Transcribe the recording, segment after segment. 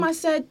I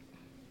said,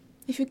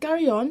 if you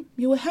carry on,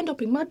 you will end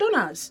up in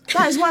McDonald's.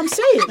 That is what I'm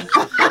saying. Don't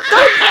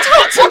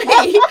talk to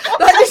me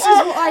like this is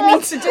what I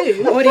need to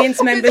do.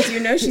 Audience members, you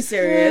know she's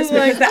serious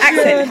because the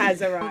accent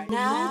has arrived.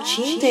 Now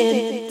tuned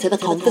in to the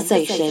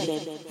conversation.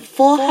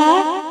 For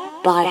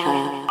her, by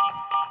her.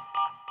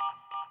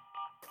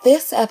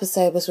 This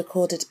episode was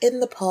recorded in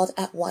the pod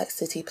at White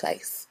City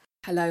Place.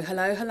 Hello,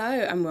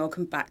 and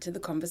welcome back to the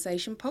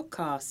Conversation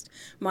podcast.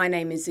 My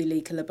name is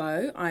Zuleika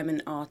Lebeau. I'm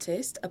an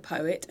artist, a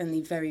poet, and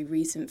the very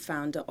recent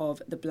founder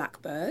of The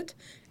Blackbird,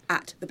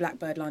 at The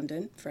Blackbird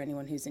London, for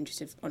anyone who's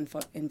interested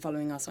in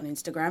following us on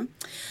Instagram.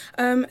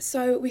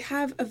 So we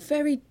have a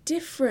very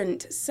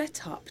different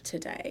setup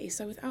today.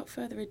 So without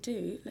further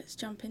ado, let's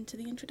jump into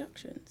the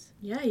introductions.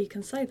 Yeah, you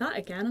can say that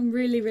again. I'm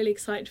really, really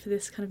excited for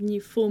this kind of new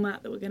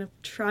format that we're going to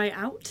try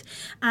out.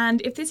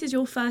 And if this is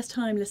your first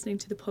time listening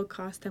to the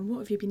podcast, then what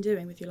have you been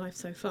doing with your life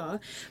so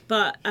far?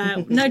 But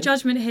no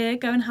judgment here.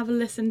 Go and have a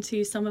listen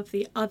to some of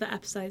the other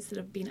episodes that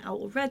have been out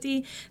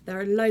already. There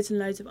are loads and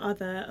loads of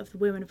the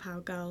Women of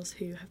Power girls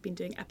who have been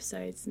doing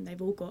episodes, and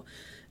they've all got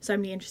so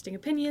many interesting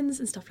opinions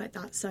and stuff like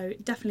that. So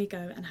definitely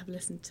go and have a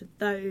listen to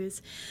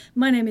those.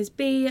 My name is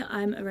B.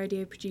 I'm a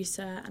radio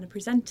producer and a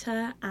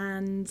presenter,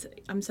 and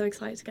I'm so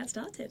excited to get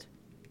started.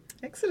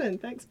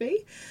 Excellent, thanks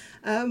B.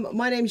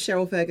 My name is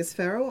Cheryl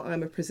Fergus-Ferrell.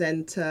 I'm a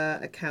presenter,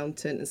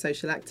 accountant and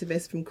social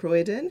activist from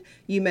Croydon.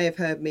 You may have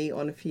heard me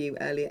on a few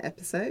earlier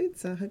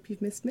episodes. I hope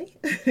you've missed me.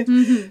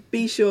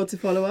 Be sure to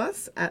follow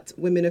us at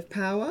Women of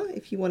Power.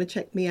 If you want to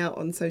check me out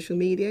on social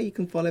media, you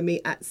can follow me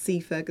at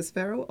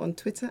C.Fergus-Ferrell on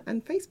Twitter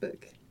and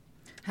Facebook.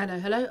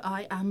 Hello,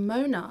 I am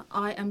Mona.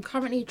 I am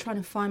currently trying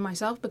to find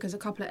myself because a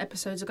couple of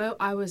episodes ago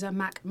I was a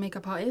Mac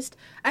makeup artist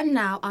and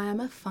now I am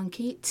a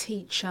funky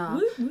teacher.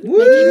 Woo! Make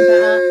it even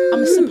better,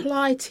 I'm a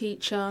supply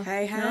teacher.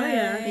 Hey. Oh,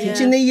 yeah.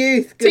 Teaching the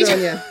youth. Good on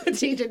you.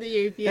 Teaching the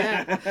youth,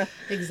 yeah.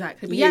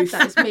 Exactly. But Youth. yeah,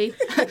 that is me.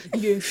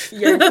 Youth.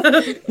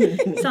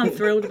 Yeah. Sound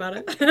thrilled about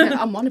it.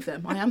 Yeah, I'm one of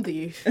them. I am the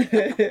youth.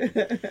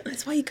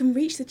 That's why you can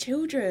reach the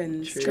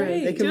children. True.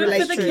 Straight. They can Do it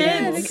relate for the to kids.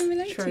 Yeah, they can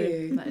relate True. to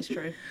you. That is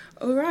true.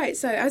 All right,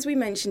 so as we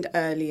mentioned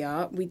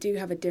earlier, we do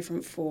have a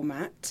different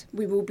format.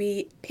 We will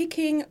be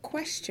picking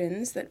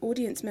questions that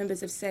audience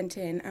members have sent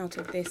in out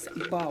of this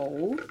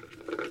bowl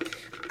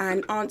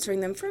and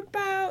answering them for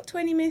about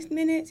 20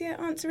 minutes. Yeah,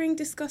 answering,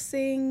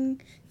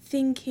 discussing,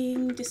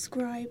 thinking,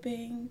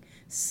 describing.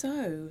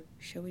 So,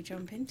 shall we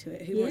jump into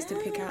it? Who wants to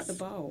pick out the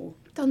bowl?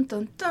 Dun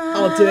dun dun.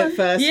 I'll do it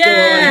first.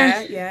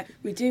 Yeah. Yeah.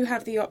 We do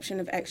have the option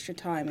of extra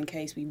time in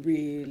case we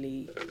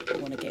really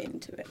want to get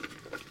into it.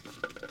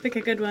 Pick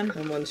a good one.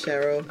 Come on,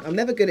 Cheryl. I'm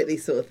never good at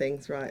these sort of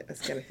things. Right,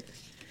 let's go.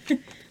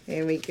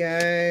 Here we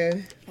go.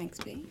 Thanks,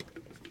 B.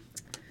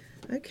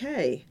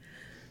 Okay.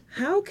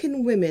 How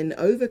can women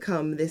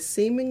overcome this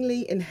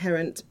seemingly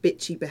inherent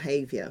bitchy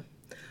behaviour?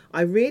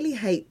 I really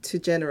hate to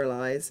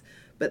generalise,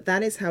 but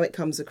that is how it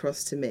comes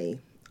across to me.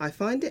 I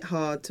find it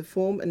hard to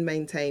form and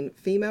maintain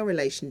female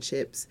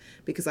relationships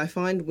because I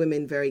find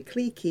women very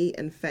cliquey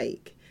and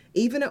fake.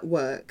 Even at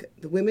work,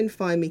 the women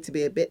find me to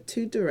be a bit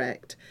too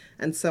direct,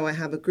 and so I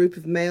have a group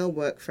of male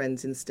work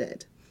friends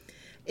instead.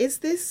 Is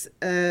this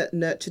a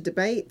nurture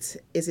debate?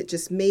 Is it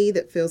just me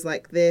that feels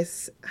like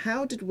this?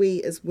 How did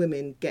we as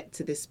women get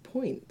to this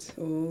point?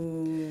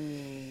 Oh,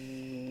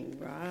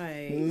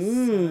 right.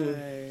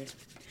 So...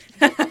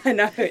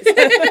 no,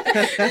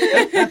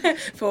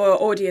 for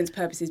audience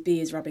purposes,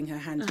 B is rubbing her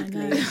hands with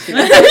glee.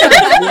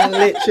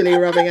 Literally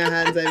rubbing her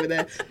hands over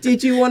there.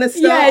 Did you want to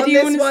start on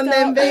this one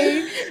then,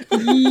 B?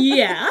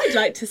 Yeah, I'd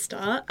like to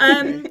start.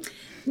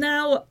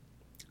 Now,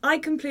 I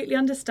completely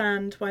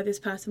understand why this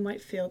person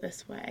might feel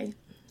this way.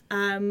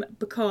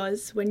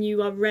 Because when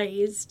you are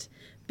raised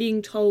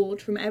being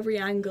told from every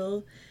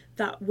angle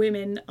that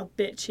women are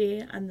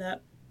bitchy and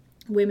that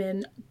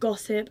women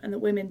gossip and that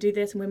women do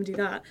this and women do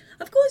that,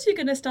 of course you're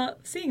going to start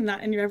seeing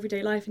that in your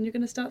everyday life and you're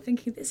going to start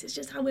thinking this is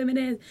just how women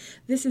is.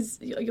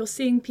 You're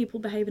seeing people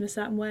behave in a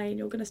certain way and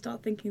you're going to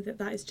start thinking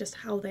that is just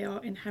how they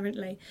are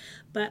inherently.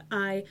 But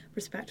I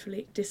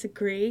respectfully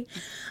disagree.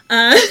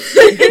 I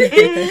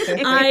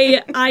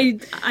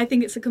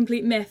think it's a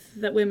complete myth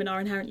that women are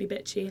inherently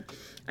bitchy.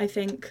 I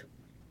think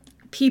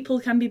people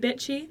can be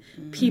bitchy,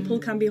 people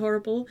can be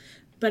horrible,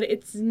 but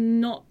it's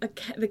not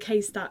the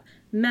case that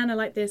men are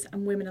like this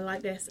and women are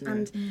like this. No.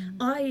 And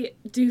I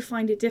do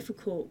find it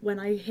difficult when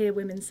I hear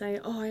women say,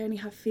 I only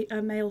have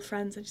male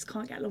friends, I just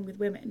can't get along with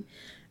women.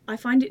 I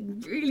find it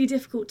really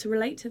difficult to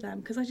relate to them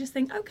because I just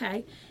think,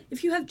 okay,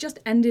 if you have just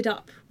ended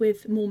up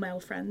with more male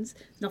friends,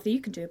 nothing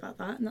you can do about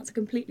that, and that's a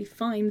completely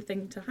fine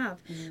thing to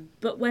have.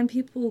 But when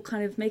people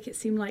kind of make it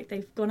seem like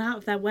they've gone out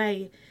of their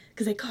way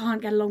because they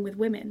can't get along with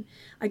women,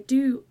 I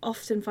do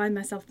often find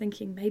myself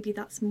thinking maybe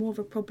that's more of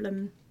a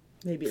problem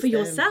for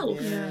yourself.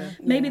 Yeah.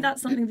 Maybe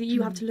that's something that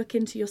you have to look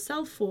into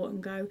yourself for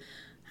and go,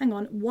 hang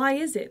on, why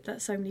is it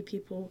that so many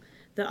people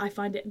that I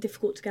find it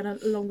difficult to get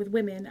along with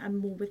women and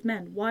more with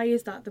men? Why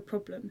is that the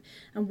problem?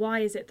 And why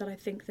is it that I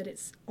think that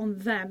it's on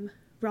them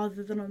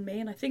rather than on me.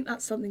 And I think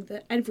that's something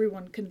that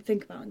everyone can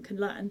think about and can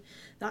learn,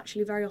 that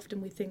actually very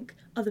often we think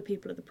other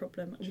people are the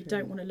problem and we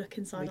don't want to look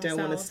inside ourselves. We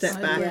don't want to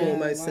step back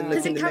almost and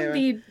look because in it the can mirror.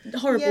 be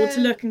horrible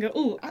to look and go,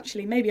 oh,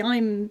 actually maybe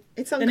I'm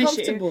It's an issue.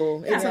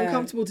 uncomfortable. It's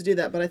uncomfortable to do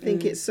that, but I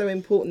think it's so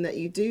important that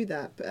you do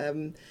that.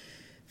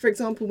 For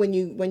example, when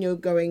you're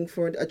going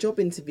for a job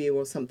interview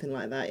or something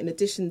like that, in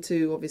addition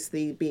to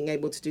obviously being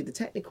able to do the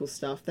technical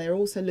stuff, they're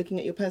also looking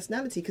at your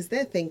personality, because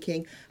they're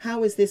thinking,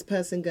 how is this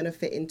person going to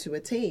fit into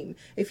a team?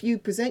 If you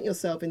present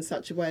yourself in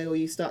such a way, or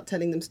you start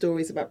telling them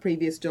stories about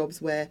previous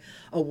jobs where,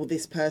 oh, well,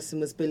 this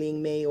person was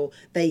bullying me, or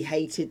they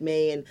hated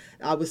me, and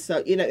I was so,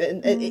 and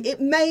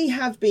it may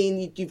have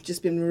been you've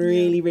just been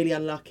really, really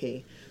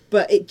unlucky.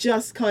 But it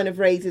just kind of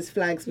raises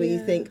flags where you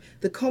think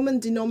the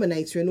common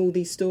denominator in all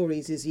these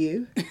stories is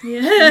you.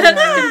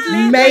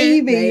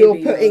 Maybe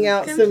you're putting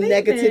out some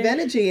negative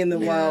energy in the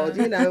world.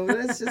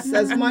 It's just,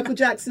 as Michael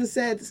Jackson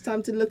said, it's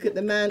time to look at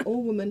the man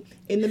or woman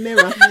in the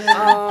mirror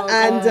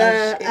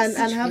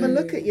and have a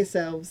look at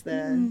yourselves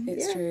there.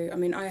 It's true. I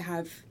mean,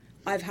 I've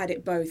had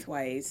it both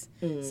ways.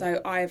 So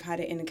I've had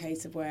it in a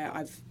case of where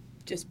I've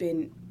just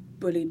been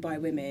bullied by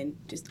women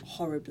just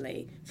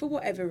horribly for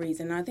whatever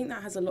reason. And I think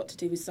that has a lot to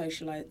do with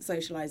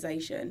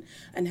socialization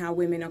and how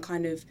women are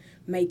kind of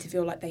made to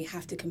feel like they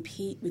have to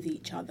compete with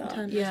each other.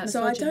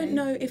 So I don't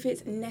know if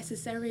it's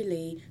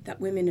necessarily that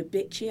women are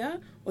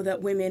bitchier or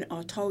that women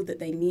are told that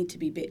they need to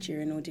be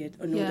bitchier in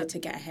order to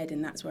get ahead,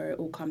 and that's where it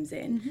all comes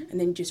in,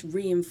 and then just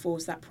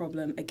reinforce that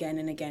problem again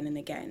and again and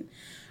again.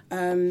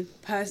 On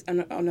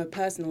a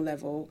personal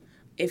level,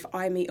 if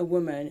I meet a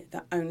woman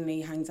that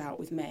only hangs out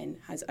with men,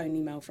 has only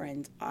male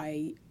friends,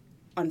 I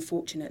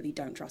unfortunately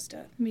don't trust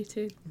her. Me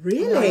too.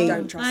 Really? I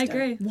don't trust her. I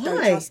agree.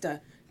 Why?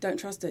 Don't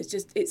trust her.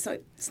 It's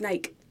like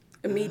snake.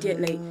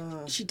 Immediately.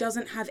 She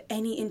doesn't have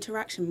any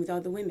interaction with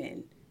other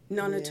women.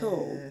 None at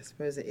all. I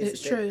suppose it is.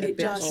 It's true. It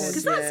does.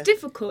 Because that's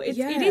difficult. It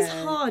is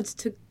hard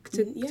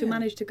to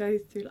manage to go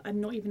through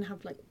and not even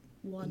have like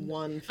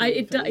one. I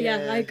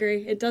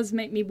agree. It does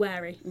make me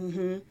wary.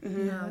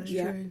 Yeah, it's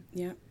true.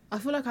 Yeah. I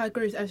feel like I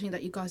agree with everything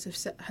that you guys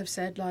have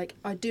said. Like,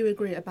 I do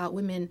agree about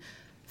women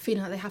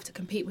feeling like they have to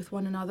compete with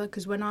one another,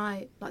 because when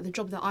the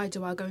job that I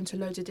do, I go into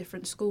loads of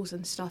different schools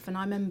and stuff, and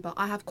I remember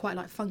I have quite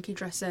funky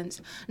dress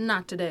sense.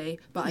 Not today,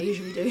 but I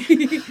usually do.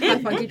 I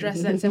have funky dress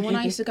sense, and when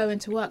I used to go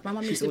into work, my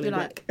mum used to be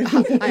like, I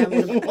am one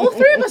of them. All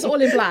three of us all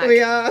in black.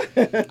 We are.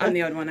 I'm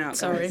the odd one out.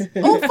 Sorry.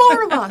 All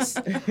four of us.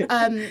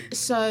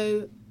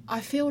 So I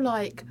feel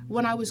like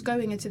when I was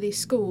going into these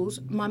schools,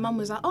 my mum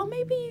was like, oh,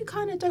 maybe you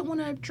kind of don't want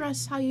to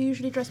dress how you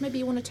usually dress. Maybe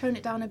you want to tone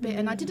it down a bit.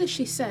 And I did as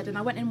she said. And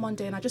I went in one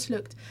day and I just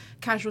looked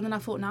casual. And I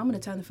thought, now I'm going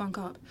to turn the funk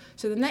up.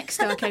 So the next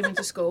day I came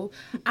into school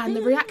and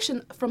the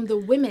reaction from the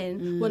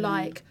women were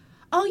like,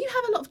 oh, you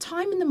have a lot of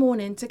time in the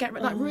morning to get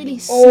really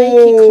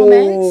snaky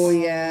comments. Oh,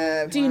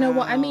 yeah. Do you know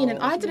what I mean? And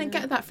I didn't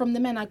get that from the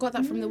men. I got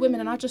that from the women.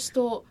 And I just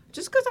thought,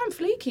 just because I'm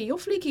fleeky, you're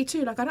fleeky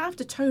too. Like, I don't have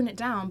to tone it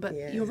down. But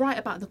you're right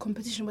about the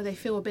competition where they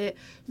feel a bit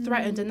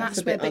threatened. And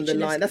that's where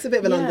bitchiness... That's a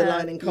bit of an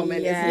underlining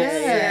comment, isn't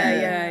it?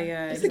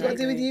 Yeah. It's got to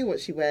do with you, what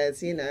she wears,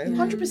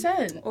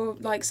 100%.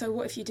 Or, so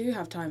what if you do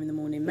have time in the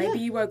morning? Maybe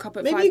you woke up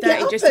at Maybe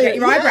 5:30 just to get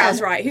your eyebrows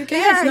right. Who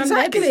cares? Yeah, None of their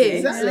exactly. business.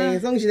 Exactly.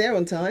 As long as you're there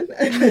on time.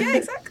 Yeah,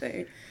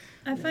 exactly.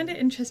 I find it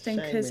interesting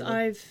because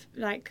really.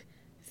 I've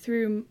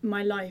through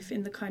my life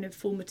in the kind of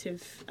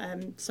formative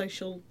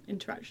social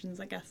interactions,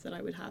 I guess, that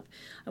I would have.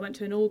 I went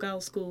to an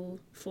all-girls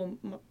school for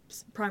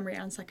primary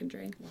and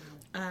secondary.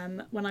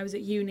 Wow. When I was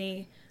at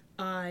uni,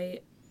 I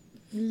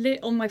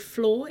lit on my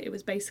floor, it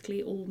was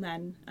basically all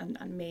men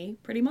and me,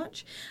 pretty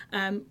much,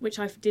 which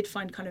I did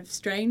find kind of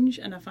strange,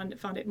 and I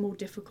found it more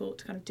difficult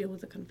to kind of deal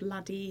with the kind of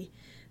laddie.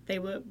 They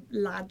were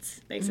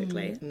lads,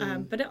 basically.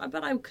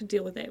 But I could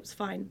deal with it. It was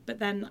fine. But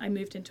then I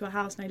moved into a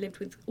house and I lived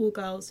with all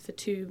girls for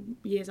 2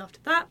 years after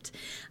that.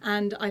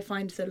 And I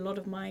find that a lot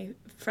of my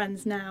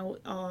friends now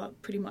are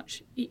pretty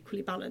much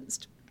equally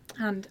balanced.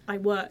 And I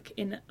work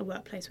in a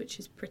workplace which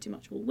is pretty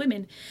much all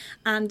women.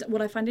 And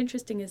what I find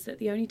interesting is that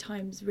the only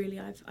times really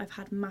I've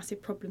had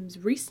massive problems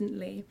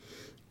recently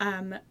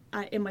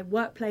in my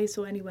workplace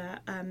or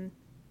anywhere,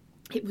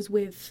 it was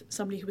with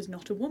somebody who was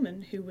not a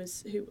woman, who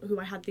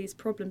I had these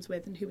problems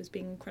with, and who was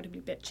being incredibly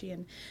bitchy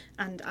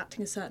and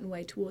acting a certain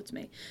way towards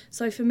me.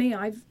 So for me,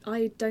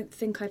 I don't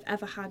think I've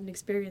ever had an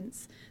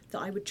experience that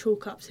I would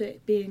chalk up to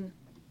it being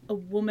a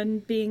woman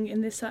being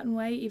in this certain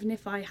way. Even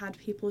if I had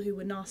people who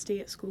were nasty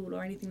at school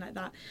or anything like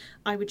that,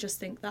 I would just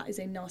think that is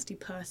a nasty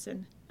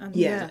person.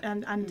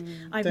 And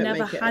I've Don't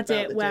never make it had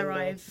about it the where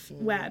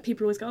gender. where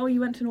people always go, oh, you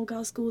went to an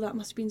all-girls school, that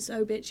must have been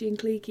so bitchy and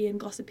cliquey and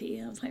gossipy.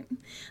 And I was like,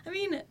 I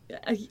mean,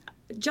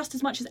 just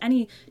as much as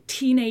any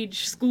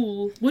teenage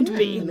school would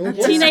be.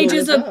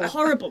 Teenagers are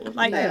horrible,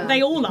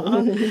 they all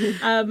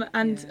are.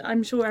 And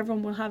I'm sure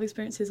everyone will have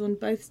experiences on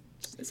both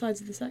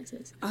sides of the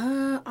sexes.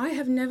 I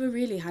have never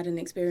really had an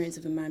experience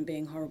of a man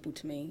being horrible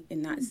to me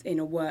in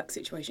a work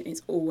situation.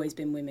 It's always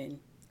been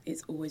women.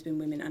 it's always been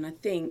women. And I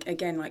think,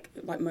 again, like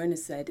Mona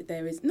said,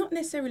 there is not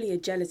necessarily a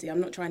jealousy.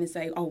 I'm not trying to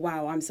say, oh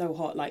wow, I'm so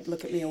hot, like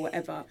look at me or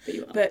whatever.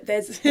 But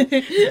there's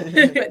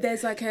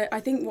like I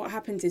think what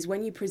happens is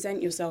when you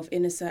present yourself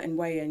in a certain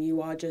way and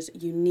you are just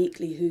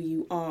uniquely who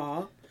you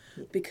are,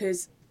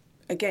 because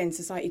again,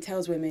 society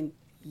tells women,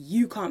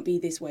 you can't be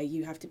this way,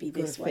 you have to be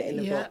this way. Fit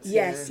in a box,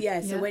 Yes.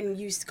 So when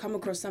you come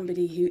across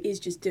somebody who is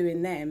just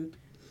doing them,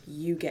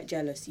 you get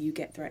jealous, you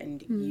get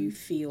threatened, you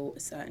feel a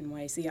certain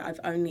way. So yeah, I've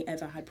only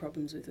ever had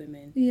problems with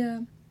women. Yeah.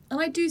 And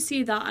I do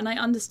see that, and I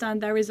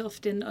understand there is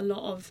often a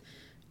lot of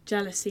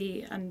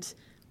jealousy and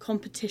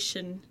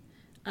competition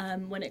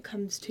when it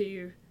comes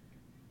to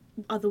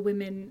other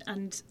women,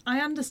 and I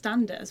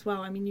understand it as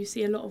well. I mean, you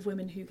see a lot of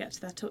women who get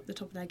to the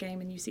top of their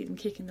game and you see them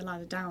kicking the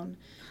ladder down.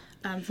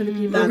 For the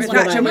people That's who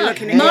are what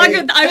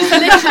Margaret, I was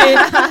literally,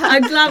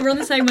 I'm glad we're on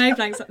the same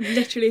wavelength. That's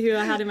literally who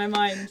I had in my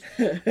mind.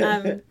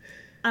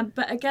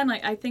 But again,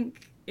 I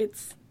think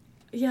it's,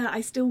 I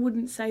still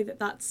wouldn't say that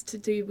that's to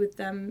do with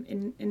them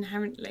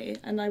inherently.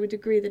 And I would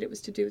agree that it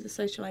was to do with the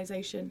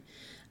socialisation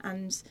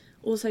and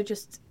also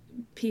just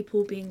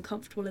people being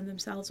comfortable in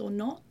themselves or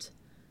not.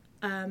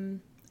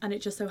 And it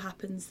just so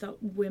happens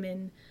that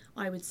women,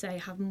 I would say,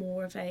 have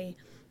more of a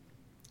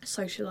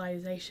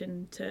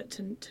socialisation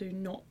to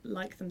not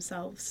like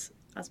themselves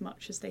as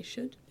much as they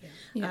should.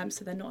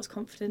 So they're not as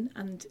confident,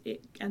 and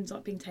it ends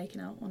up being taken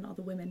out on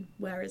other women,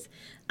 whereas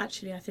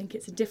actually I think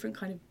it's a different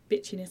kind of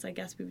bitchiness, I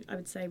guess I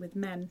would say, with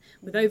men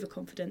with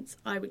overconfidence.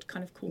 I would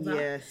kind of call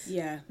that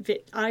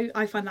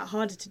I find that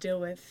harder to deal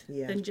with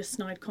than just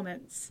snide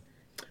comments.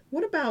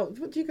 What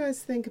do you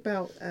guys think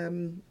about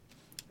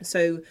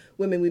so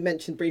women, we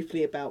mentioned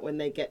briefly about when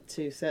they get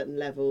to certain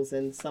levels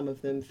and some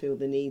of them feel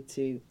the need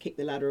to kick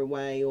the ladder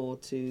away or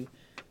to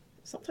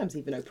sometimes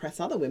even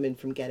oppress other women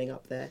from getting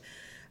up there.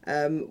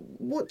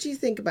 What do you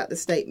think about the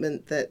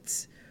statement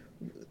that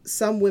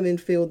some women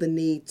feel the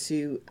need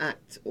to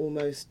act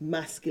almost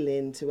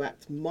masculine, to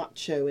act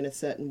macho in a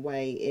certain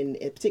way,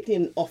 particularly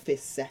in an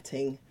office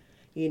setting?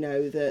 You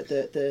know,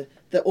 the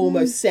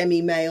almost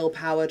semi-male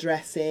power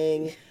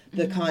dressing,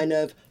 the kind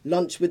of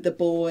lunch with the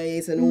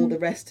boys and all the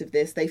rest of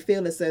this. They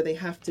feel as though they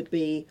have to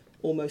be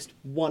almost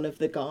one of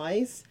the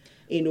guys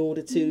in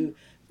order to...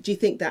 Do you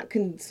think that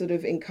can sort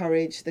of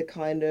encourage the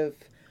kind of...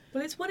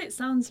 Well, it's what it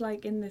sounds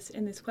like in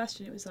this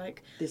question. It was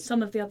like,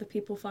 some of the other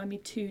people find me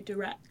too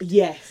direct.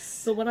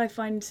 Yes. But what I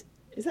find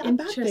is that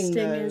interesting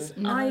a bad thing, is,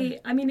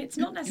 I mean, it's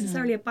not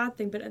necessarily a bad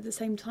thing, but at the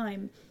same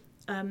time,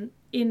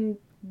 in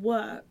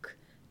work,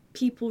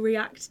 people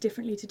react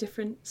differently to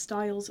different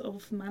styles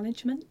of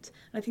management.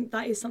 I think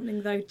that is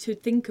something, though, to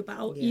think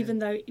about, even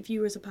though if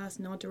you as a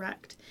person are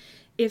direct,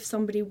 if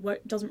somebody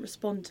doesn't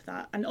respond to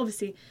that, and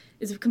obviously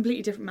it's a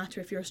completely different matter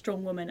if you're a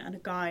strong woman and a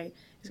guy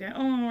is going,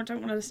 oh, I don't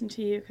want to listen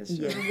to you because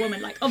you're a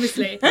woman. Like,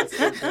 obviously,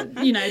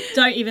 you know,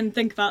 don't even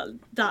think about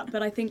that.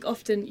 But I think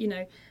often, you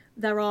know,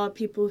 there are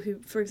people who,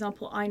 for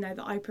example, I know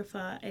that I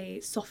prefer a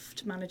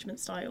soft management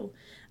style.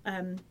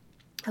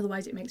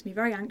 Otherwise, it makes me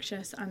very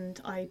anxious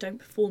and I don't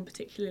perform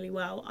particularly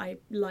well. I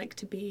like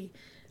to be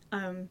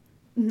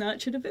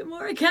nurtured a bit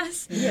more, I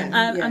guess.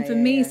 And for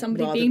me,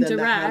 somebody rather being than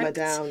direct,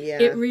 down,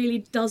 it really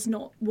does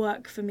not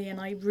work for me,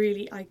 and I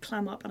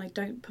clam up and I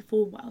don't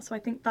perform well. So I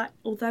think that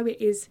although it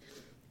is,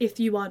 if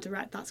you are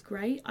direct, that's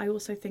great, I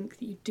also think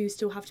that you do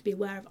still have to be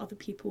aware of other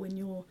people in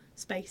your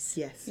space.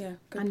 Yes. Yeah,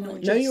 good and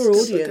point. Know your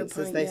audience,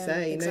 as they yeah,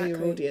 say. exactly. Know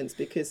your audience,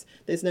 because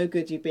there's no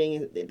good you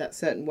being in that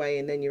certain way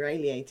and then you're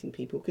alienating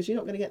people, because you're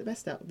not going to get the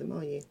best out of them,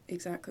 are you?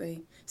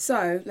 Exactly.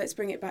 So let's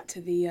bring it back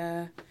to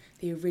the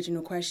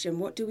original question.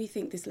 What do we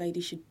think this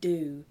lady should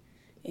do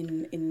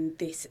in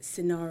this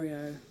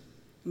scenario,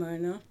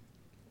 Mona?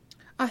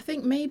 I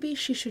think maybe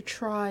she should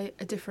try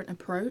a different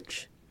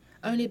approach,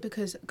 only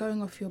because,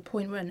 going off your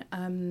point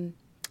when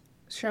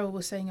Cheryl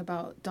was saying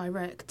about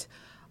direct,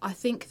 I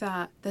think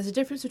that there's a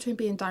difference between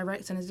being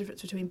direct and there's a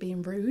difference between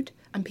being rude,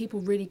 and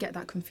people really get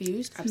that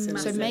confused.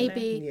 Absolutely. So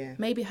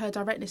maybe her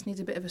directness needs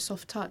a bit of a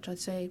soft touch. I'd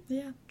say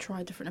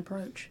try a different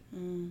approach.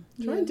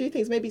 Try and do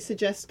things. Maybe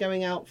suggest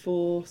going out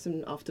for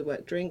some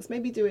after-work drinks.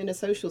 Maybe do it in a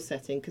social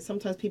setting, because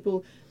sometimes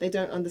people, they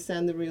don't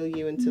understand the real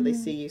you until they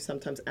see you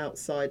sometimes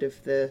outside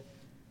of the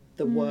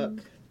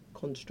work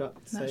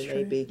construct. So That's true.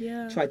 maybe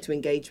try to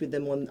engage with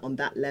them on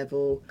that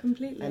level.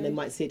 Completely. And they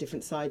might see a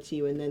different side to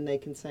you, and then they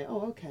can say,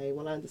 oh, okay,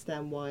 well, I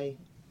understand why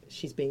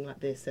she's being like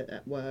this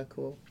at work.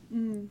 Or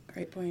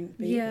Great point.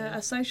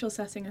 A social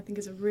setting I think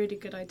is a really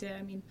good idea.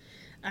 I mean,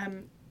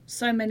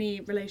 so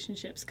many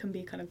relationships can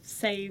be kind of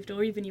saved,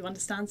 or even you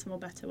understand someone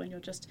better when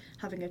you're just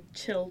having a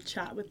chill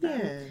chat with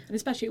them. And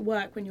especially at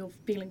work, when you're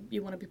feeling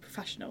you want to be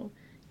professional,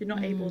 you're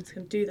not able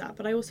to do that.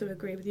 But I also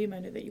agree with you,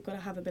 Mona, that you've got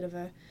to have a bit of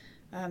a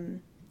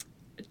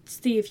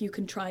see if you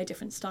can try a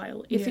different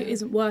style. If it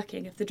isn't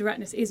working, if the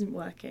directness isn't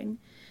working,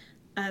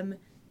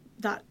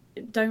 that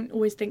don't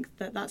always think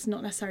that that's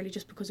not necessarily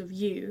just because of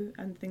you,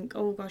 and think,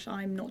 oh gosh,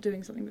 I'm not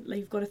doing something. But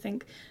you've got to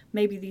think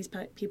maybe these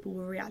people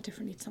will react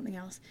differently to something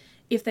else.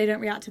 If they don't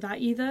react to that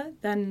either,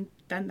 then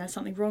there's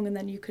something wrong, and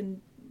then you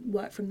can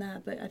work from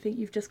there. But I think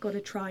you've just got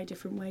to try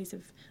different ways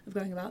of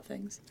going about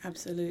things.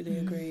 Absolutely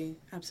agree.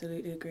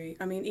 Absolutely agree.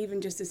 I mean,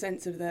 even just a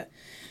sense of that,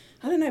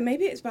 I don't know,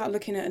 maybe it's about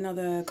looking at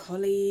another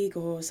colleague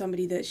or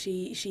somebody that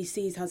she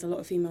sees has a lot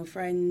of female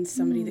friends,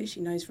 somebody that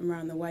she knows from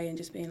around the way, and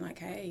just being like,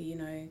 hey, you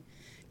know,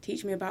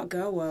 teach me about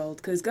girl world,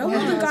 because girl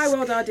world and guy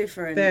world are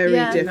different. Very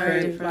different. Very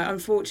different. Like,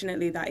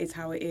 unfortunately, that is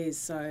how it is.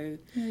 So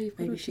You've got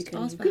maybe to she just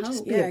can ask for help.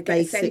 Just be a get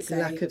basic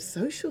sensei. lack of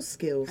social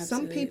skills.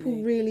 Absolutely. Some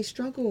people really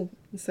struggle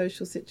in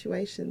social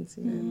situations,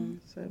 you know.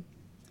 So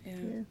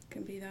Yeah,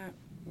 can be that.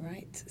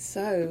 Right.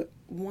 So,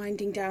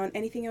 winding down,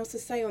 anything else to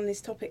say on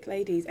this topic,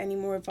 ladies? Any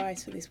more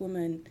advice for this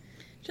woman?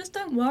 Just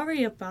don't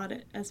worry about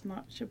it as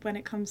much when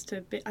it comes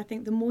to I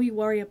think the more you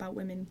worry about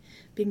women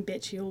being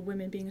bitchy or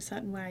women being a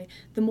certain way,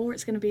 the more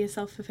it's going to be a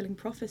self-fulfilling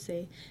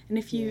prophecy. And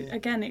if you,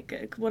 again,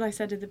 what I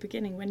said at the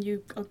beginning, when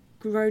you are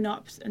grown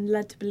up and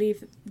led to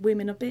believe that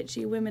women are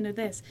bitchy, women are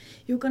this,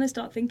 you're going to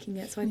start thinking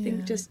it. So I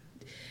think just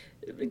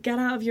get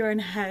out of your own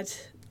head.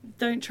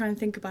 Don't try and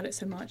think about it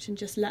so much, and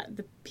just let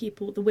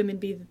the women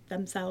be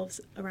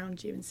themselves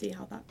around you and see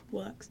how that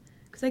works.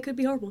 Because they could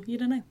be horrible, you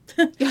don't know.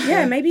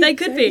 Yeah, maybe they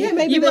could be. yeah,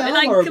 maybe you they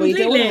are horrible. You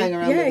don't want to hang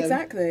around with them.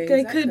 exactly.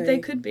 They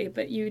could be,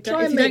 but you Try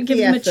don't, if and you don't make give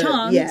the them a effort.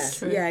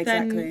 chance, Yeah,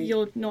 exactly. then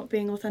you're not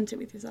being authentic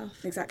with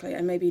yourself. Exactly,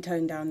 and maybe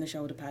tone down the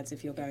shoulder pads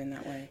if you're going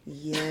that way.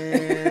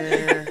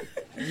 Yeah,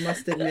 I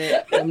must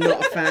admit, I'm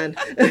not a fan.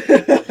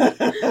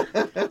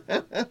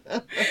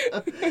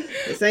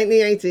 This ain't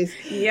the 80s.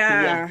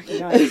 Yeah.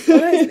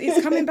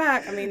 It's coming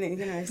back. I mean,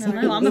 you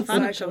know, I'm a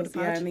fan of shoulder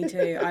pads. Yeah, me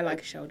too. I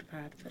like a shoulder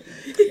pad. But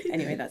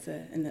anyway, that's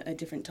a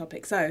different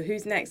topic. So,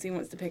 who's next? Who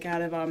wants to pick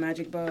out of our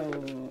magic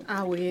bowl?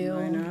 I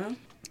will. Mona?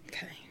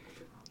 Okay.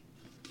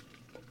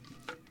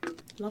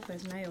 Love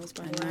those nails,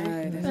 by I the know,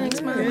 way. they're Thanks,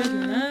 so Mama.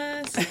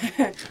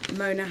 Goodness.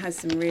 Mona has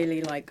some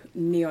really like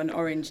neon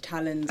orange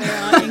talons. They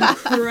are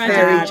incredible.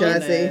 Very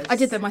jazzy. I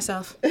did that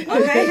myself.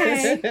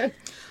 Okay.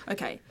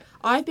 Okay.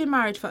 I've been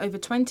married for over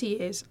 20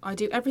 years. I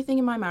do everything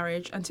in my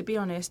marriage, and to be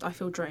honest, I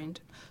feel drained.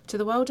 To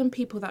the world and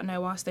people that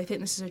know us, they think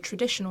this is a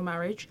traditional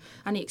marriage,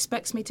 and he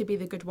expects me to be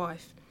the good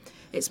wife.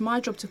 It's my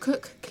job to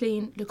cook,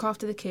 clean, look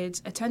after the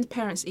kids, attend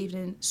parents'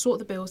 evening, sort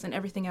the bills, and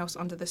everything else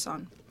under the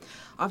sun.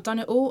 I've done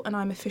it all, and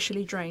I'm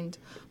officially drained.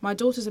 My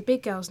daughters are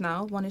big girls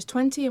now. One is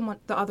 20 and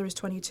the other is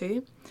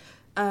 22.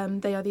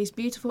 They are these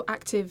beautiful,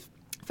 active,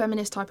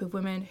 feminist type of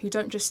women who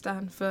don't just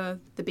stand for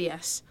the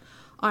BS.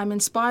 I'm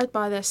inspired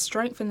by their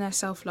strength and their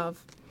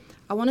self-love.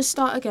 I want to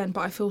start again,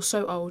 but I feel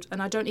so old,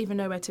 and I don't even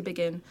know where to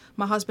begin.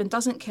 My husband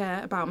doesn't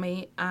care about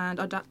me, and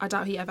I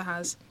doubt he ever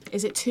has.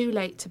 Is it too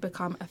late to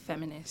become a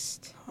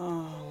feminist?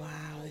 Oh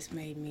wow, this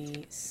made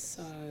me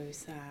so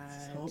sad.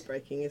 It's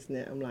heartbreaking, isn't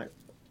it? I'm like,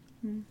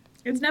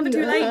 It's never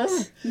too late.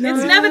 No.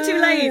 It's never too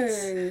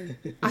late.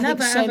 I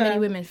Never, think so ever. many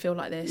women feel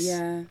like this.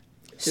 Yeah.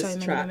 So just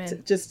many trapped,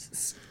 women.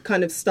 just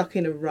kind of stuck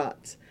in a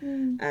rut.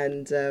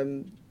 And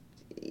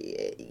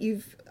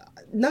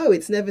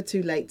it's never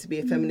too late to be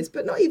a feminist,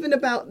 but not even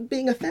about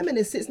being a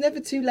feminist. It's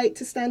never too late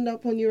to stand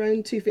up on your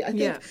own 2 feet. I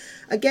think,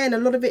 again, a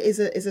lot of it is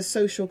a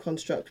social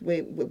construct.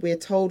 We're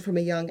told from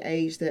a young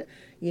age that,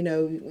 you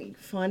know,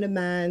 find a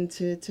man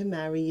to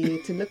marry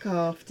you, to look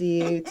after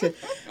you, to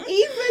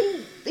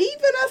even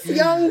us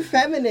young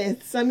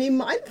feminists. I mean,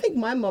 I think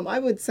I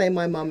would say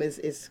my mum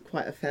is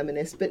quite a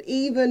feminist, but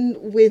even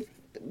with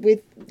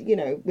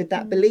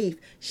that belief,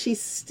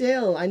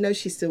 I know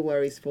she still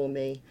worries for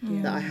me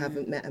that I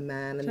haven't met a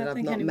man and that I've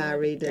not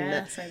married, and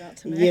that, say that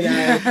to me. you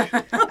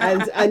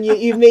know, and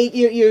you meet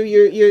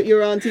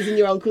your aunties and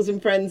your uncles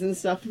and friends and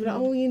stuff. Like,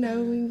 oh, you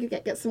know, you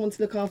get someone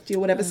to look after you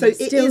or whatever. So it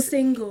Still is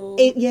single.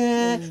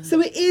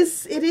 So it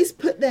is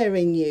put there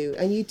in you,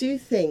 and you do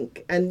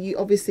think, and you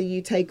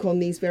obviously take on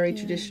these very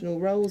traditional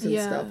roles and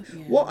stuff.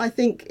 Yeah. What I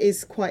think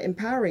is quite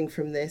empowering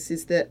from this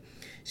is that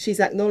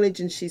she's acknowledged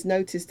and she's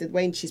noticed that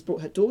when she's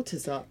brought her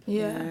daughters up,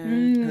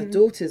 her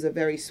daughters are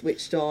very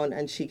switched on,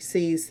 and she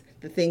sees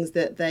the things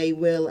that they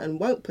will and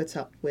won't put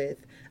up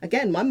with.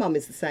 Again, my mum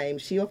is the same.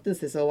 She often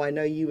says, oh, I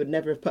know you would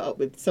never have put up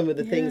with some of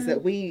the things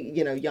that we,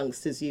 you know,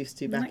 youngsters used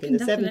to back in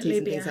the 70s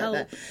and things like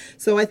that.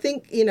 So I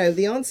think, you know,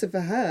 the answer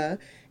for her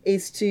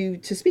is to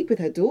speak with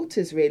her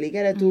daughters, really,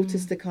 get her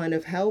daughters to kind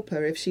of help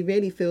her. If she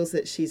really feels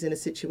that she's in a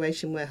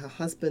situation where her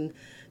husband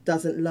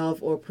doesn't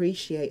love or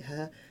appreciate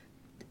her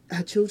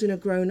children are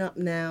grown up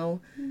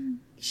now.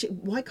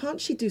 Why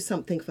can't she do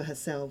something for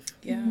herself?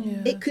 Yeah.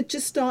 It could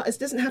just start as,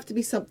 doesn't have to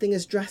be something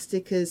as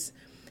drastic as,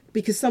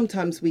 because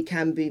sometimes we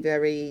can be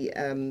very,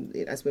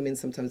 as women,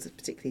 sometimes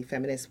particularly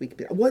feminists, we can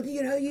be like, well,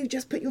 you know, you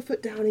just put your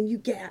foot down and you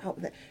get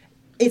out there.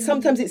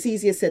 Sometimes it's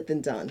easier said than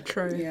done.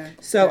 True. Yeah.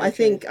 So I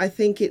think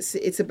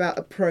it's about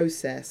a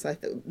process.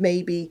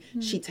 Maybe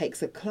she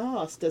takes a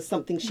class, does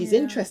something she's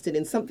interested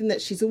in, something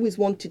that she's always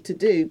wanted to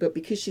do, but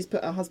because she's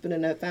put her husband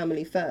and her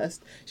family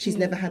first, she's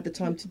never had the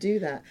time to do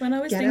that. When I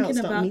was Get thinking out,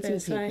 start about meeting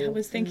this, I people.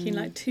 was thinking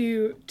like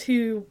two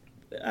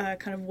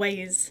kind of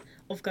ways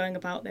of going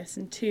about this,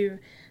 and two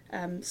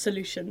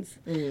solutions.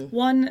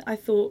 One I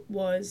thought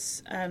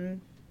was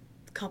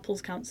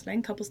couples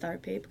counselling, couples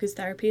therapy, because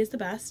therapy is the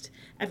best.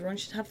 Everyone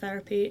should have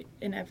therapy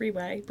in every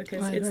way,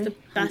 because it's the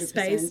best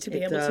space to be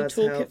able to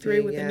talk it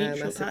through with a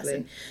neutral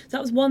person. So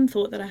that was one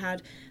thought that I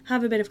had.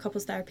 Have a bit of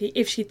couples therapy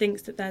if she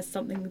thinks that there's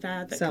something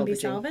there that can be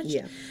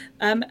salvaged.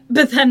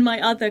 But then my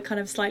other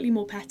kind of slightly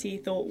more petty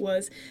thought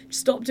was,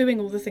 stop doing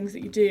all the things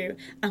that you do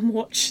and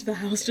watch the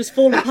house just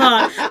fall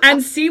apart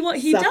and see what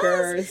he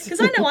does.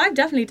 Because I know I've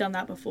definitely done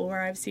that before,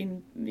 where I've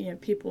seen, you know,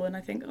 people and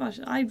I think, gosh,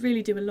 I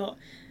really do a lot,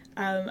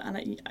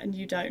 and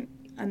you don't,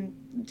 and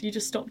you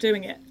just stop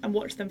doing it and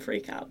watch them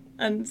freak out.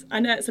 And I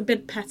know it's a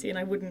bit petty, and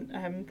I wouldn't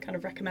kind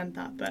of recommend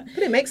that, but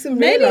it makes them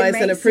realise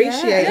and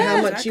appreciate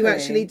how much you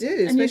actually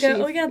do. And you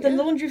go, oh yeah, the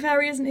laundry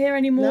fairy isn't here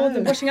anymore,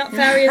 the washing up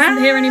fairy isn't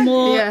here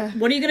anymore.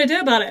 What are you going to do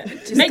about it?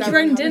 Just make your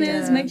own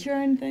dinners, make your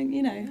own thing,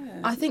 you know.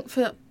 I think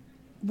for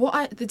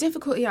the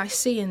difficulty I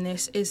see in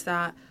this is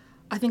that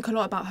I think a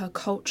lot about her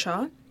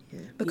culture,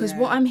 because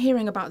what I'm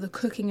hearing about the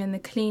cooking and the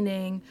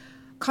cleaning,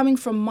 coming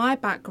from my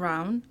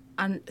background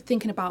and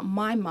thinking about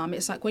my mum,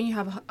 it's like when you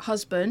have a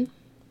husband,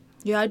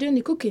 you are doing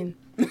the cooking,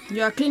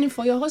 you are cleaning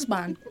for your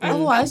husband.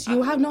 Otherwise,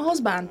 you have no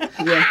husband.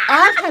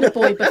 I've had a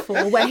boy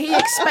before where he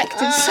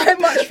expected so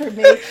much from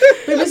me.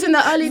 It was in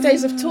the early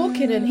days of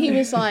talking, and he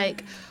was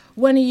like,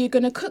 when are you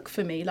going to cook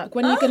for me? Like,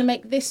 when are you going to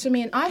make this for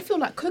me? And I feel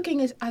like cooking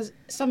is as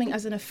something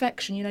as an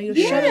affection. You know, you're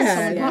showing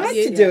someone you have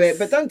to do it,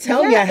 but don't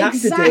tell me I have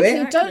to do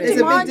it. Don't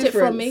demand it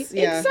from me.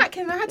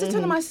 Exactly. And I had to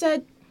tell him, I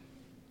said,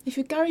 if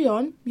you carry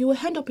on, you will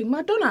end up in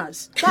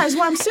McDonald's. That is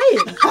what I'm saying.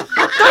 Don't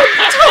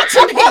talk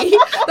to me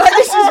like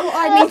this is what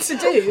I need to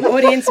do.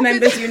 Audience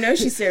members, you know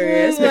she's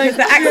serious because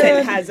the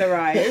accent has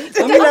arrived.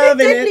 I'm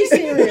loving deadly it.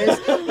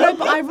 serious. No,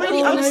 but I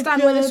really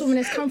understand where this woman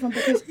has come from,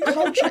 because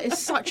culture is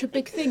such a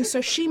big thing.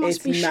 So she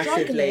must be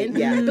struggling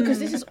because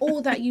this is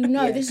all that you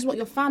know. This is what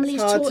your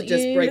family's taught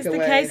you. It's the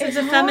case of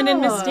the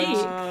feminine mystique.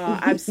 Oh,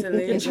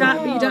 absolutely. You're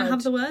trapped, but you don't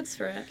have the words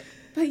for it.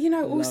 But you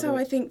know, also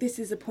I think this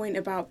is a point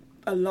about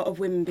a lot of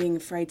women being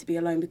afraid to be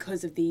alone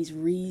because of these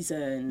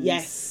reasons.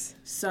 Yes.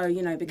 So,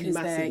 you know, because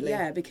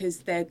Massively. because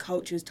their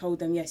culture has told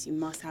them, yes, you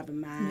must have a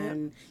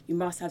man, you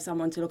must have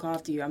someone to look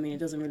after you. I mean, it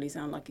doesn't really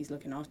sound like he's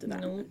looking after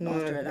that.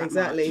 After her that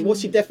Exactly. much.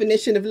 What's your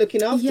definition of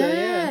looking after?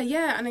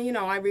 Yeah. And you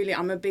know,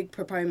 I'm a big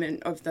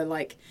proponent of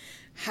the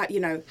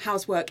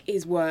housework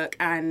is work,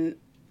 and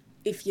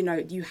if you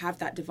know you have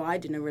that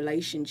divide in a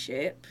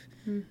relationship.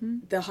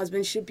 The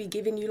husband should be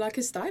giving you like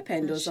a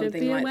stipend or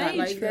something like that.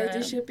 Like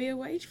there should be a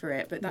wage for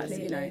it. But that's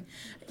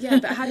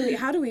But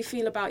how do we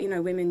feel about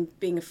women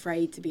being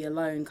afraid to be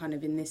alone, kind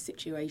of in this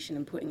situation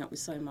and putting up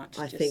with so much?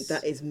 I think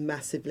that is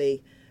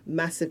massively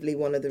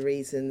one of the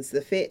reasons.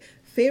 The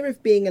fear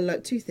of being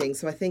alone. Two things.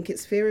 So I think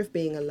it's fear of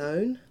being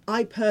alone.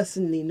 I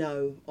personally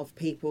know of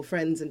people,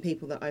 friends and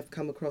people that I've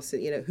come across,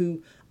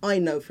 who I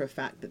know for a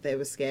fact that they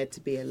were scared to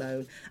be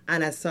alone.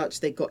 And as such,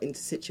 they got into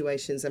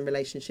situations and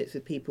relationships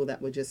with people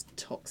that were just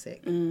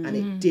toxic and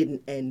it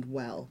didn't end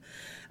well.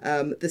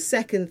 The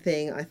second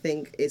thing I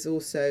think is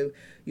also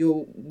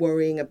you're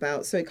worrying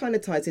about, so it kind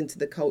of ties into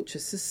the culture,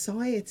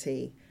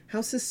 society,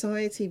 how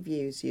society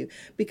views you.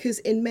 Because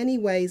in many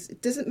ways,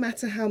 it doesn't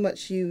matter how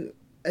much you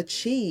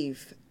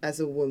achieve as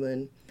a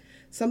woman.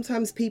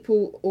 Sometimes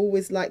people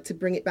always like to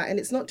bring it back. And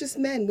it's not just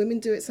men. Women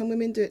do it. Some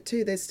women do it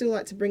too. They still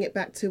like to bring it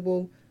back to,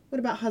 well, what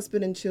about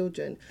husband and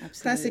children?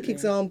 Absolutely. Classic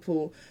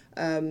example.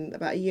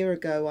 About a year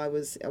ago, I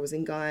was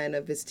in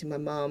Guyana visiting my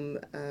mum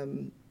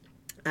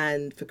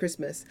and for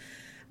Christmas.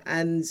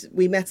 And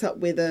we met up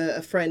with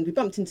a friend. We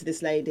bumped into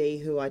this lady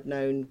who I'd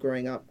known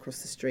growing up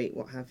across the street,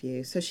 what have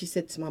you. So she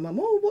said to my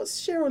mum, "Oh,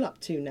 what's Cheryl up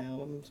to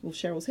now?" Well,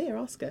 Cheryl's here,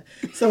 ask her.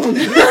 So I'm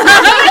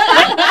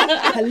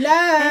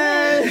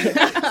hello.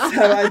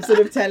 So I'm sort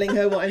of telling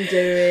her what I'm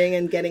doing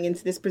and getting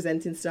into this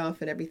presenting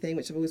stuff and everything,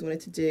 which I've always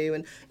wanted to do.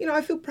 And,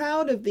 I feel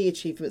proud of the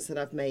achievements that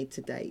I've made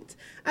to date.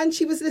 And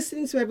she was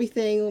listening to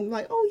everything. I'm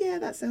like, oh, yeah,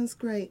 that sounds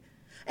great.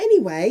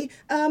 Anyway,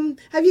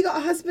 have you got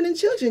a husband and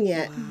children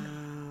yet?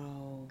 Wow.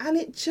 And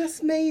it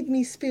just made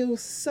me feel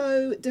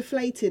so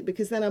deflated,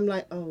 because then I'm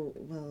like, oh,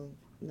 well,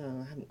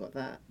 no, I haven't got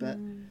that. But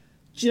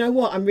do you know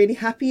what? I'm really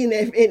happy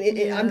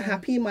I'm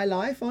happy in my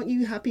life. Aren't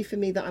you happy for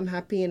me that I'm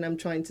happy and I'm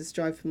trying to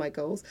strive for my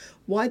goals?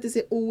 Why does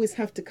it always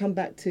have to come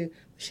back to,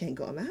 she ain't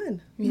got a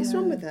man? What's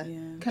wrong with her?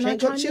 Can she ain't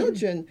got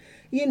children?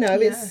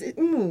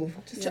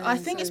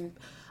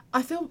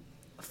 I feel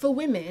for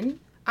women,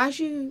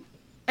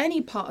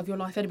 any part of your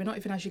life, anyway, not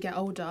even as you get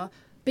older,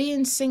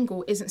 being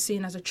single isn't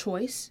seen as a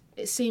choice.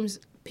 It seems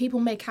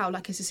people make out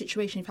like it's a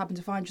situation you've happened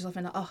to find yourself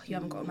in, like, oh, you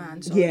haven't got a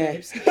man, so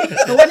babes.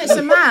 But when it's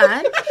a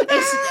man,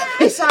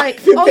 it's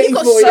like, oh, you've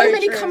got so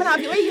many coming out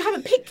of your way, you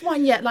haven't picked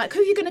one yet, like, who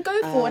are you going to go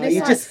for? And it's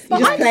you're just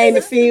playing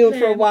the field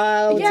for a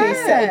while until you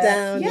settle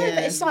down. Yeah,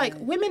 but it's like,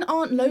 women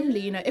aren't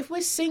lonely, if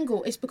we're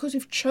single, it's because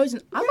we've chosen.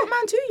 I've got a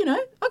man too,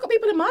 I've got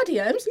people in my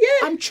DMs. Yeah.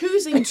 I'm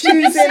choosing not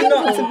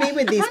to be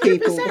with these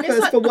people,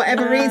 because for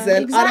whatever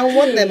reason, I don't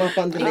want them up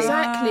under me.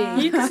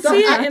 Exactly. You can see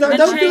it in the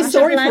don't feel change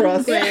sorry of for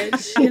us.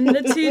 language, in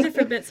the two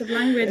different bits of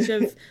language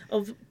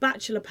of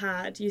bachelor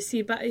pad. You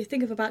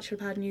think of a bachelor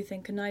pad and you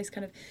think a nice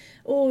kind of,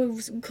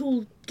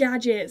 cool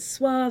gadgets,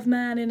 suave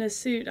man in a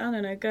suit, I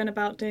don't know, going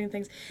about doing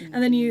things.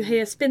 And then you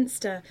hear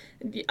spinster.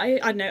 I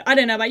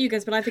don't know about you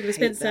guys, but I think of a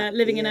spinster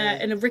living in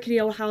a rickety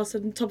old house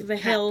on top of a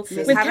hill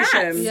with cats.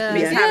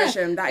 Miss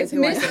Havisham, that is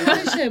who I think.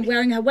 Miss Havisham,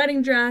 wearing her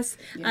wedding dress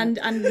and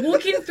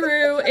walking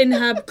through in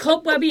her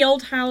cobwebby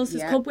old house,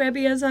 as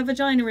cobwebby as her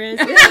vagina is.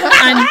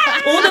 And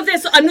all of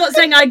this, I'm not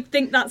saying I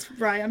think that's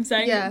right, I'm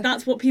saying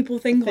that's what people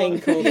think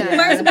of.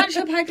 Whereas a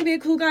bachelor pad can be a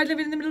cool guy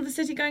living in the middle of the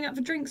city going out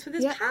for drinks with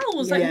his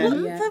pals. Like, what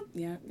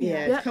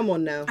the... Come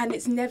on now. And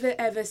it's never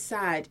ever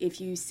sad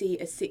if you see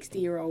a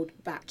 60-year-old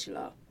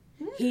bachelor.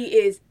 He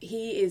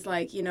is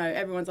like, you know,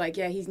 everyone's like,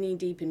 yeah, he's knee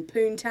deep in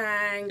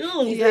poontang.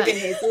 He's living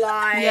his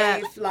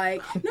life.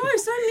 Like, no,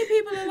 so many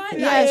people are like that.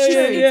 Yeah, it's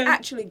true. It's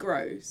actually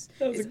gross.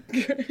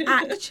 It's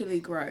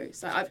actually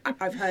gross. Like,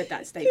 I've heard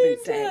that statement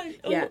said.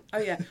 Yeah. Oh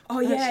yeah.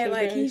 Oh yeah.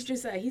 Like gross. He's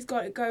just he's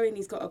got it going.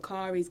 He's got a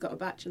car. He's got a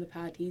bachelor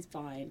pad. He's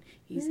fine.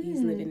 He's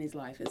living his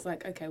life. It's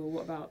like, okay, well,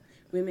 what about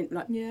women?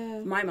 Like,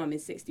 my mum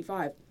is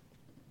 65.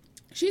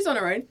 She's on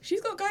her own. She's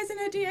got guys in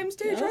her DMs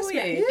too, trust me.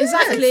 Yeah.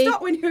 Exactly.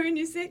 Stop when you're in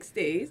your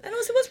 60s. And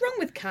also, what's wrong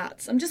with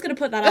cats? I'm just going to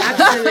put that out.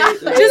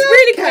 Absolutely. Just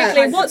really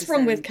quickly, 100%. What's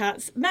wrong with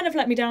cats? Men have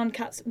let me down,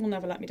 cats will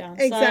never let me down.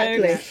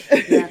 Exactly.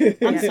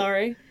 So, I'm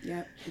sorry.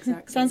 Yeah,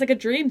 exactly. Sounds like a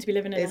dream to be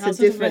living in a house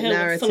a different on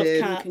a hill full of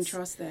narrative. cats. You can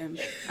trust them.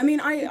 I mean,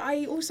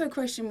 I also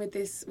question with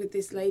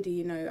this lady,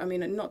 you know, I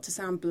mean, not to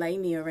sound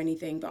blamey or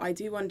anything, but I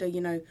do wonder,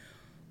 you know,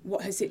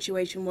 what her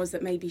situation was,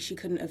 that maybe she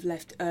couldn't have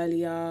left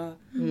earlier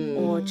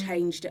or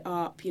changed it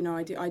up. You know,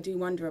 I do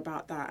wonder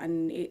about that,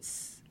 and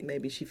it's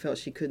maybe she felt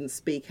she couldn't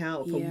speak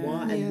out from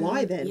why, and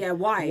why then? Yeah,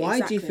 why? Why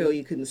exactly. do you feel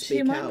you couldn't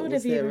speak out? She might not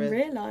have even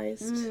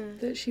realised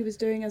that she was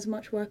doing as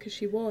much work as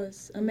she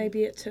was, and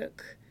maybe it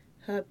took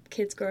her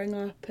kids growing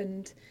up,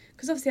 and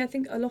because obviously I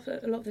think a lot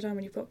of the time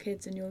when you've got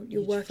kids and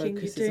you're working,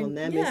 you're doing on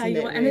them,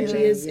 your energy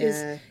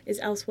is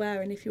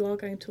elsewhere, and if you are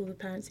going to all the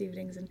parents'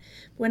 evenings, and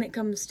when it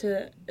comes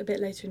to a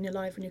bit later in your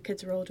life when your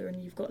kids are older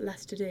and you've got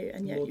less to do,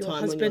 and yet more your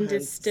husband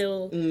is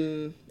still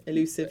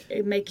elusive,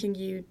 making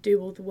you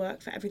do all the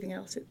work for everything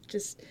else, it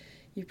just,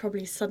 you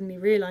probably suddenly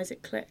realise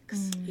it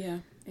clicks. Yeah.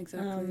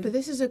 Exactly. But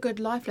this is a good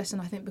life lesson,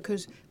 I think,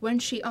 because when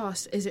she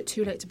asked, is it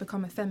too late to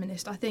become a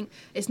feminist? I think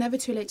it's never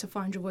too late to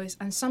find your voice.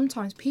 And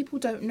sometimes people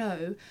don't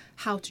know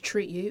how to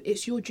treat you.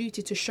 It's your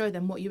duty to show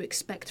them what you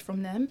expect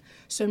from them.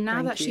 So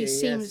now that she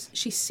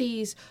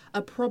sees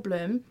a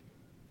problem,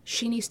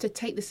 she needs to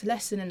take this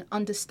lesson and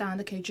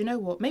understand, okay, do you know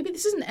what? Maybe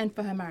this isn't the end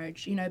for her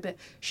marriage, you know, but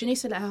she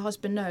needs to let her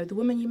husband know the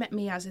woman you met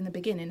me as in the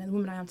beginning and the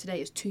woman I am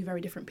today is two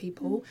very different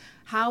people.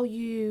 How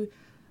you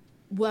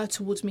were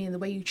towards me and the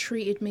way you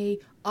treated me,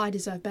 I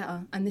deserve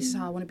better, and this is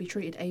how I want to be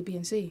treated, A, B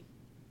and C.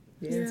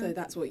 So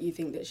that's what you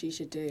think that she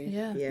should do.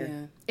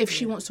 If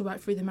she wants to work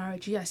through the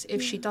marriage, yes.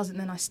 If she doesn't,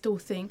 then I still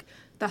think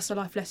that's a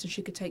life lesson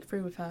she could take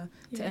through with her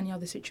to any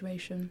other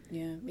situation.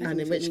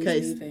 And in which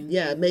case,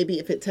 maybe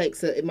if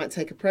it might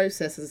take a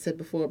process, as I said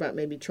before, about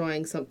maybe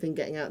trying something,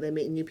 getting out there,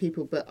 meeting new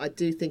people. But I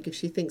do think if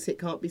she thinks it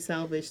can't be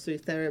salvaged through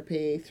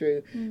therapy,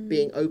 through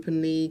being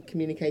openly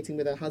communicating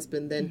with her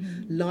husband,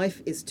 then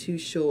life is too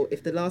short.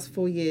 If the last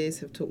 4 years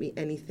have taught me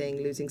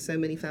anything, losing so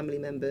many family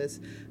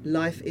members,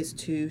 life is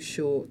too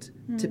short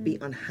to be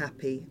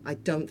unhappy. I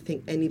don't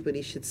think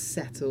anybody should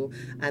settle,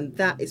 and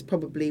that is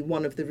probably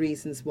one of the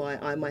reasons why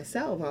I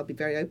myself, I'll be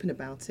very open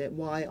about it,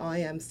 why I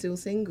am still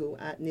single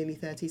at nearly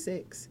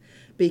 36,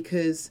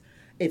 because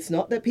it's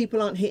not that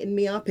people aren't hitting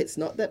me up, it's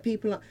not that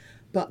people are,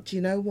 but do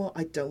you know what,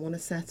 I don't want to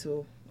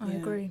settle. I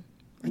agree.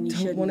 I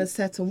don't want to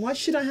settle. Why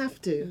should I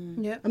have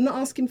to? I'm not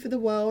asking for the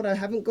world. I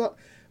haven't got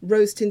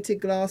rose-tinted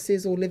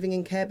glasses or living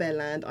in Care Bear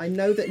land. I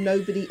know that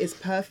nobody is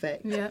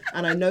perfect,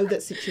 and I know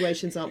that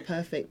situations aren't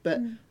perfect, but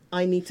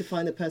I need to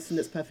find the person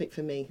that's perfect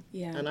for me.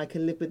 And I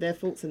can live with their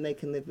faults and they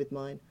can live with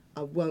mine.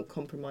 I won't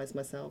compromise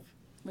myself.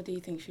 What do you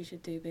think she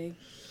should do, B?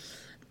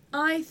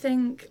 I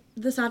think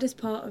the saddest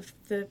part of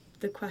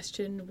the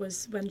question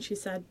was when she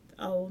said,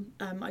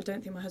 I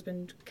don't think my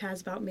husband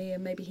cares about me,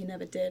 and maybe he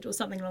never did, or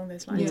something along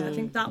those lines. I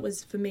think that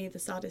was, for me, the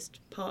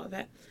saddest part of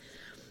it.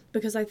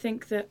 Because I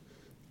think that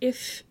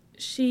if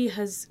she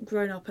has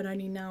grown up and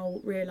only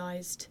now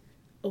realised,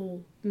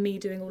 me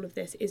doing all of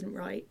this isn't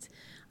right,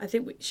 I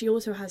think she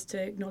also has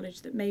to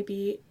acknowledge that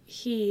maybe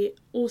he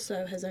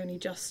also has only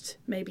just,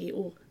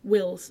 or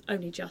will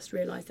only just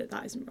realise that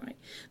that isn't right.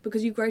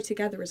 Because you grow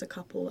together as a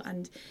couple,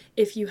 and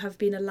if you have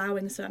been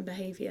allowing certain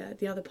behaviour,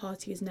 the other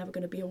party is never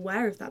going to be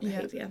aware of that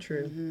behaviour.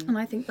 True. And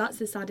I think that's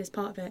the saddest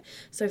part of it.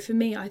 So for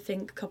me, I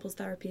think couples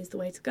therapy is the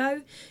way to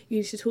go. You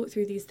need to talk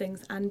through these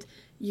things, and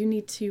you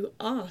need to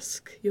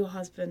ask your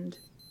husband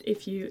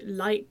if you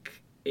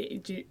like,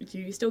 do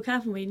you still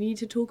care for me? You need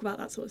to talk about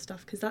that sort of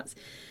stuff, because that's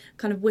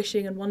kind of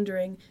wishing and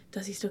wondering,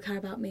 does he still care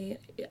about me,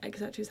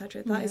 etc.,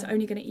 etc. That is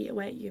only going to eat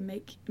away at you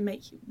and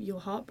make your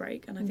heart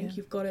break. And I think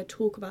you've got to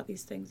talk about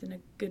these things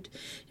in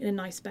a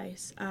nice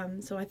space.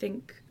 So I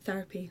think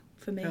therapy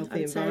for me, healthy I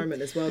would environment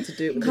say, as well, to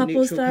do it with a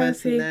neutral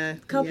person there.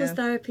 Couples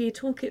therapy,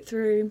 talk it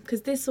through,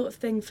 because this sort of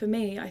thing for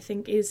me, I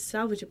think, is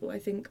salvageable.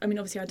 I mean,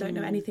 obviously I don't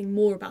know anything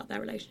more about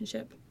their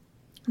relationship,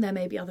 There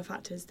may be other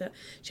factors that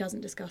she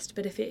hasn't discussed,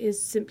 but if it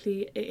is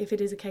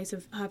a case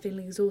of her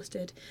feeling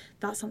exhausted,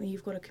 that's something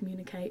you've got to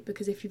communicate,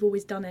 because if you've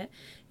always done it,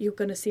 you're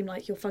going to seem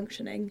like you're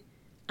functioning,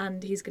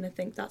 and he's going to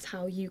think that's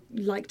how you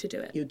like to do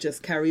it. You'll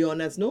just carry on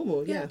as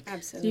normal, yeah.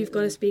 Absolutely. So you've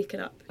got to speak it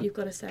up, you've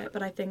got to say it.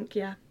 But I think,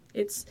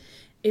 if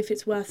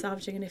it's worth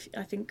salvaging, and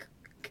I think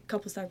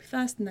couples therapy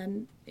first, and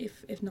then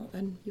if not,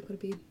 then you've got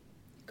to be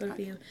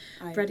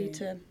ready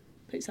to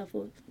put yourself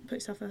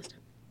first.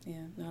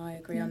 Yeah, no, I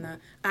agree on that.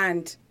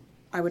 And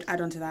I would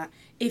add on to that,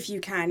 if you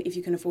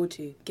can afford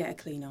to, get a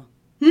cleaner.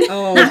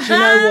 Oh, do you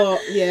know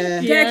what? Yeah.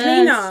 Get a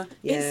cleaner.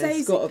 Yeah, It saves.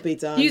 it's got to be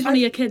done. Use one of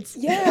your kids.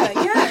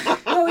 Yeah.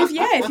 Well,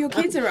 if your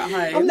kids are at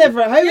home. I'm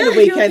never at home on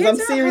the if your weekends. I'm kids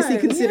are at seriously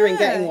home, considering yeah.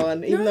 getting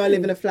one. Even though I No.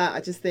 live in a flat, I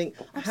just think,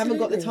 I haven't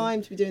got the Absolutely.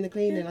 time to be doing the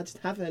cleaning. I just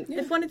haven't.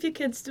 If one of your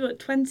kids do it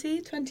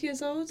 20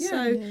 years old, Yeah.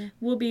 so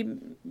will be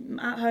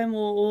at home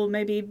or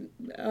maybe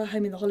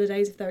home in the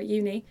holidays if they're at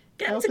uni,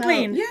 get them Help to out.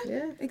 clean.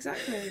 Yeah,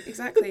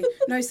 exactly.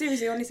 No,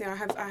 seriously, honestly, I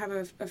have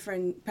a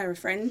pair of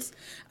friends,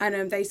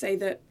 and they say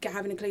that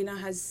having a cleaner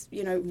has,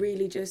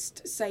 really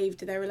just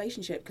saved their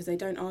relationship, because they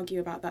don't argue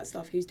about that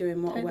stuff, who's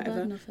doing what or Take the whatever.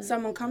 burden off it.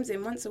 Someone comes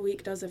in once a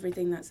week, does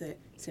everything, that's it.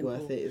 Simple.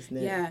 Worth it, isn't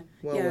it? Yeah.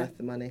 Well yeah. worth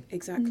the money.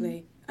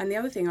 Exactly. And the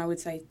other thing I would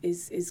say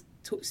is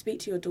speak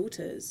to your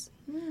daughters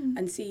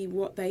and see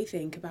what they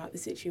think about the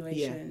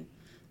situation,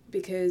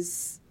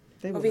 because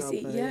They will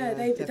obviously, help her,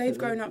 they've definitely.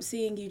 grown up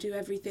seeing you do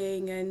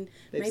everything, and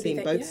They've maybe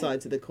seen both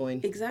sides of the coin.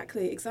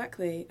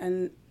 Exactly.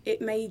 And it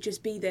may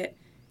just be that,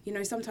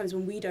 sometimes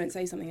when we don't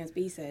say something, as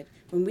B said,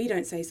 when we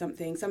don't say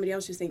something, somebody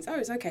else just thinks, oh,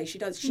 it's okay,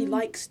 she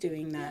likes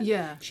doing that.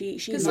 Yeah. She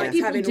 'Cause some likes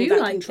people having do all that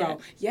like control.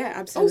 it. Yeah, Oh,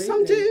 absolutely.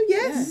 some do,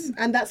 yes.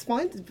 And that's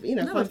fine, fine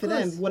of for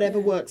them. course. Whatever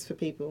Yeah. works for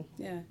people.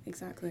 Yeah,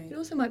 exactly. It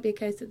also might be a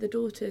case that the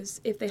daughters,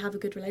 if they have a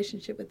good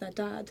relationship with their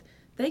dad,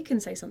 they can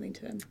say something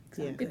to him.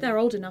 Exactly. If they're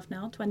old enough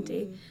now,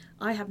 20,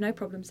 I have no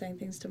problem saying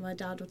things to my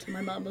dad or to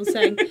my mum, or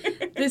saying,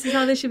 this is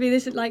how this should be.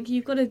 This is like,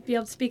 you've got to be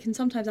able to speak. And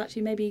sometimes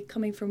actually maybe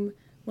coming from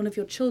one of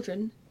your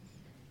children,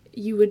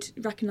 you would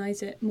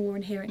recognise it more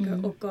and hear it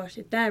and go, oh gosh,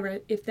 if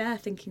they're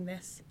thinking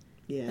this,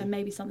 Yeah. then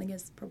maybe something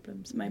is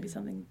problems. Maybe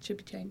something should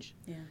be changed.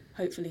 Yeah.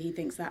 Hopefully he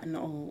thinks that, and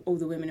not all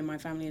the women in my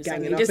family have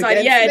Ganging suddenly up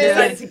decided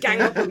against me. to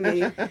gang up with me.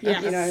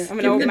 Yes. I'm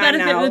an Give old the man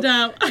benefit now. of the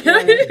doubt.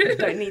 Yeah,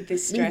 don't need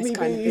this stress me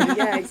kind be. of thing.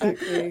 Yeah,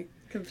 exactly.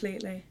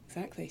 Completely.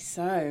 Exactly.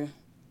 So,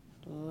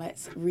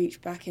 let's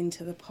reach back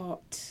into the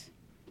pot.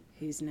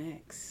 Who's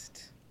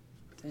next?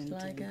 Dun, Shall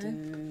I dun, go?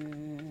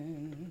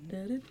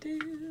 dun.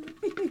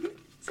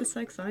 This is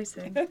so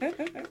exciting.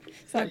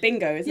 It's like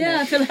bingo, isn't Yeah,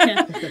 I it? feel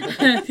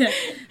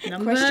like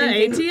number Question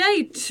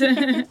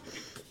 88.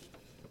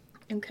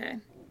 Okay.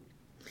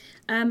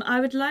 I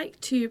would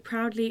like to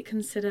proudly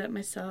consider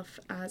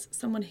myself as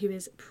someone who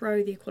is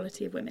pro the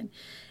equality of women.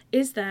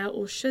 Is there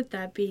or should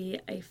there be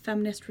a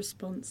feminist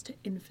response to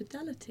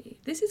infidelity?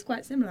 This is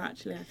quite similar,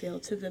 actually, I feel,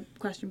 to the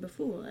question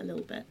before a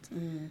little bit.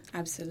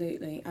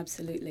 Absolutely.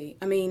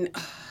 I mean,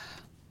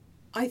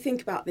 I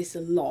think about this a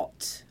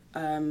lot.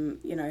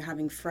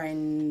 Having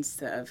friends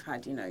that have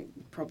had,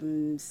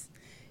 problems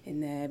in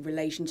their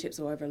relationships,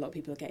 or whether a lot of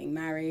people are getting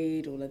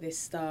married, all of this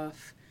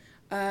stuff.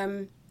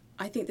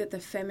 I think that the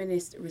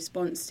feminist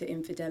response to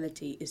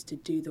infidelity is to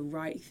do the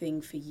right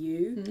thing for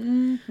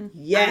you.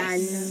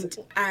 Yes.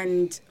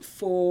 And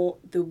for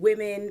the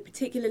women,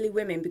 particularly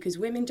women, because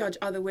women judge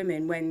other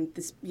women when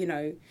this,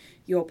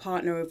 your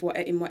partner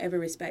in whatever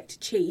respect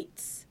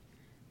cheats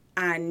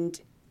and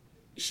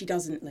she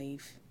doesn't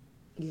leave.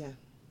 Yeah.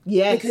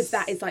 Yes. Because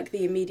that is like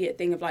the immediate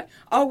thing of like,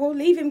 oh, well,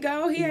 leave him,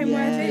 girl. He ain't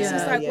worth it. So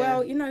it's like,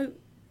 well,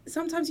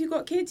 sometimes you've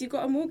got kids, you've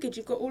got a mortgage,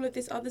 you've got all of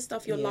this other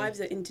stuff. Your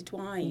lives are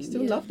intertwined. You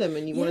still love them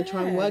and you want to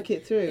try and work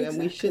it through. And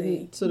we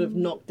shouldn't sort of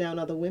knock down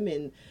other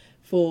women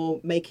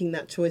for making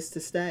that choice to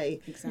stay.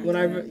 Exactly. When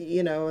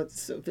I,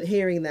 sort of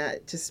hearing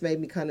that just made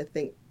me kind of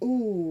think,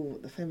 ooh,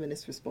 the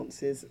feminist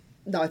responses.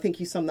 No, I think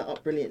you summed that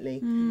up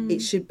brilliantly. It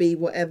should be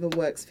whatever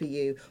works for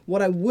you.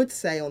 What I would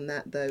say on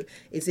that, though,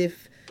 is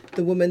if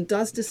the woman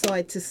does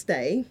decide to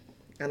stay,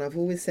 and I've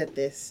always said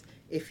this,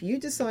 if you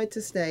decide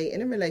to stay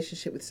in a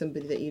relationship with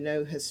somebody that you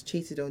know has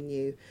cheated on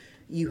you,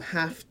 you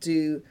have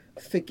to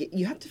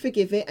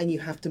forgive it and you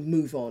have to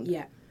move on.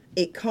 Yeah.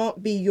 It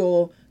can't be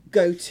your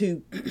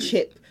go-to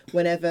chip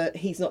whenever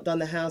he's not done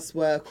the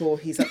housework or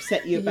he's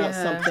upset you about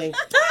something.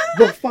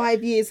 But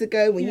 5 years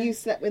ago when you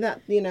slept with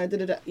that,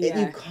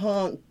 you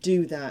can't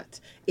do that.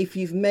 If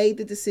you've made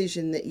the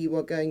decision that you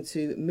are going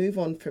to move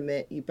on from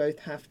it, you both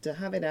have to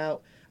have it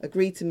out,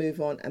 agree to move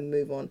on and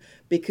move on.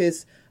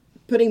 Because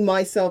putting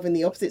myself in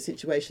the opposite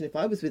situation, if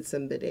I was with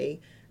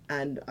somebody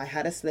and I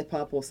had a slip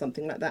up or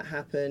something like that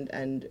happened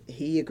and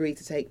he agreed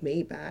to take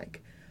me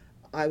back,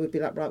 I would be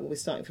like, right, well, we're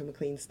starting from a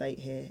clean slate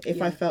here.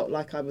 If I felt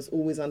like I was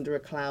always under a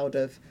cloud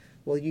of,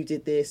 well, you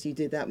did this, you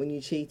did that when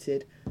you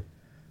cheated,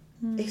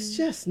 it's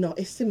just not,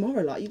 it's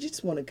demoralising. You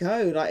just want to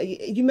go. Like,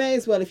 you may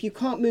as well, if you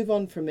can't move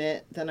on from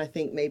it, then I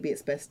think maybe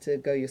it's best to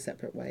go your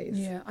separate ways.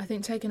 Yeah, I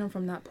think taking on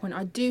from that point,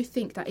 I do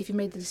think that if you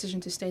made the decision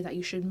to stay, that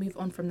you should move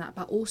on from that.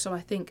 But also I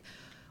think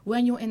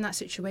when you're in that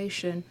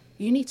situation,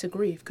 you need to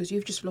grieve because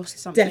you've just lost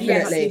something.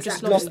 Definitely. You've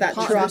just Lost that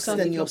part of trust yourself,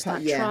 and you've your lost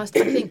that yeah. trust.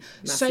 I think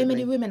so Massively.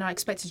 many women are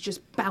expected to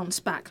just bounce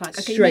back. Like,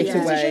 okay, Straight you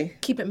make a decision, away.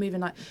 keep it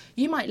moving. Like,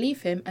 you might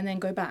leave him and then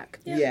go back.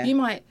 Yeah. You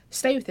might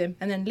stay with him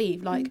and then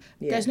leave. Like,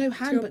 there's no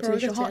handbook to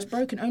this. Your heart's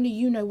broken. Only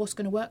you know what's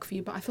going to work for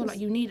you. But I feel like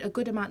you need a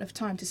good amount of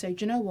time to say,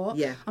 do you know what?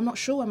 Yeah. I'm not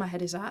sure where my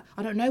head is at.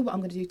 I don't know what I'm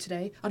going to do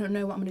today. I don't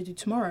know what I'm going to do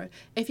tomorrow.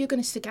 If you're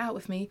going to stick out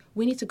with me,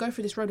 we need to go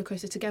through this roller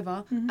coaster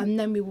together, and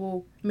then we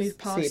will move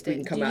past if we it.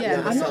 can come out the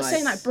other I'm not side.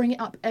 saying like bring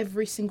it up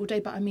every single day,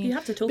 but I mean, You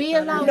have to talk be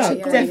about allowed it. to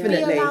No, grieve, be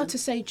definitely. allowed to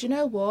say, do you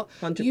know what?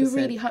 100%. You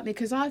really hurt me,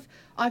 because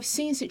I've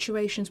seen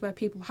situations where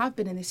people have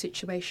been in this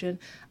situation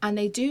and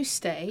they do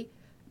stay.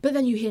 But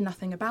then you hear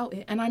nothing about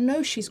it. And I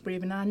know she's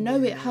grieving and I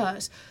know it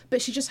hurts,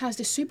 but she just has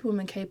this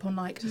superwoman cape on,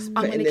 like, I'm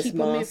going to this keep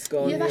on mask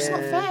moving. on, Yeah, that's not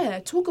fair.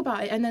 Talk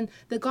about it. And then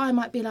the guy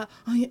might be like,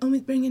 oh, you're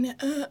always bringing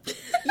it up.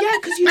 Yeah,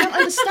 because you don't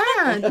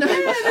understand.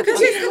 Because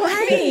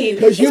it's pain.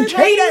 Because you It's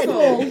cheated.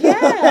 painful.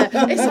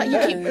 Yeah. It's like you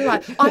keep,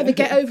 like, either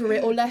get over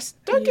it or less.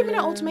 Don't give me no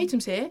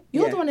ultimatums here.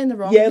 You're the one in the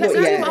wrong. Yeah, Let but me do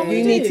what I you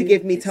wanna need do. to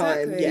give me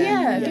time. Exactly.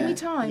 Yeah, give me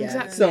time. Yeah.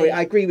 Exactly. Sorry,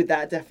 I agree with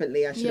that,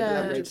 definitely. I should have Yeah.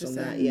 elaborated on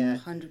that, yeah.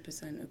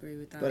 100% agree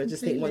with that. But I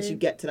just think once you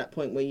get to that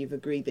point where you've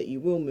agreed that you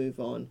will move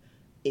on,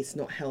 it's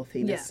not healthy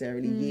Yeah.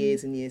 necessarily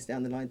years and years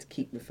down the line to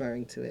keep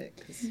referring to it.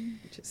 'Cause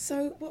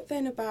So what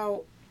then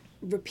about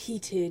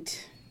repeated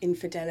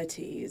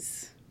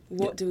infidelities?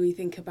 What do we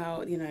think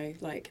about, you know,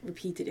 like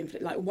repeated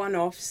like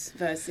one-offs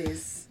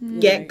versus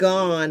Get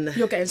gone.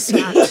 You're getting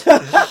slapped.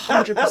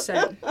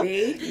 100%.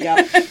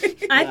 Yep.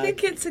 I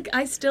think it's.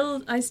 I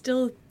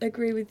still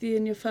agree with you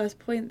in your first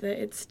point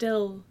that it's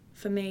still,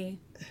 for me,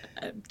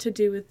 to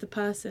do with the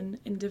person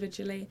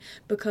individually,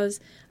 because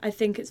I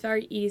think it's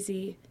very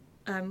easy.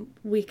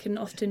 We can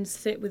often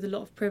sit with a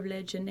lot of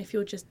privilege, and if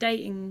you're just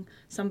dating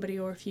somebody,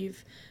 or if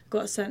you've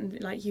got a certain,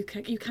 like, you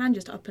can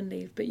just up and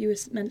leave. But you were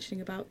mentioning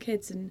about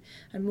kids and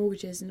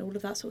mortgages and all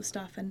of that sort of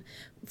stuff, and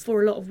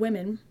for a lot of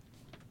women,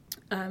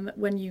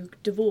 when you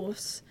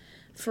divorce,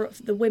 for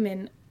the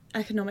women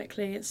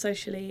economically and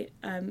socially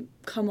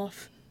come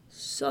off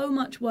so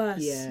much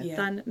worse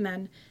than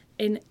men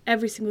in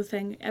every single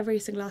thing, every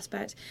single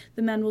aspect.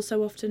 The men will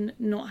so often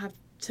not have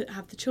to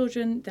have the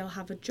children, they'll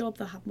have a job,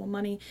 they'll have more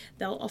money,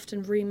 they'll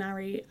often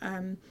remarry,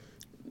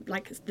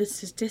 like the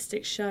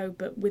statistics show,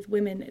 but with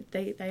women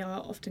they are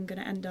often going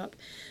to end up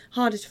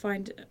harder to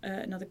find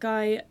another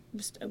guy.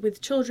 With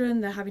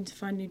children, they're having to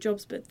find new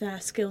jobs, but their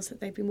skills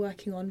that they've been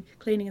working on,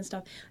 cleaning and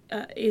stuff,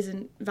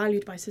 isn't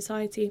valued by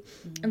society.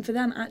 And for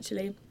them,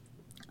 actually,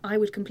 I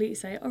would completely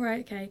say, all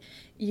right, okay,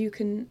 you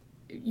can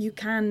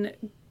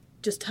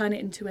just turn it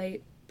into a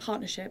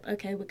partnership.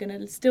 Okay, we're going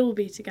to still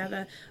be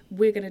together,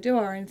 we're going to do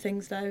our own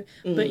things though,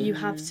 but you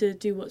have to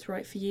do what's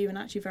right for you. And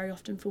actually very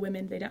often for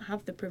women, they don't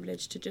have the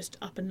privilege to just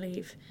up and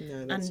leave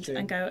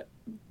and go.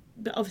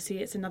 But obviously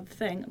it's another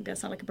thing, I'm going to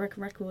sound like a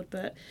broken record,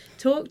 but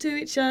talk to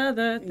each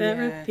other,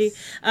 therapy.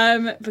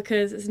 Yes.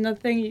 Because it's another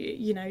thing,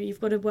 you know,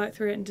 you've got to work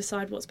through it and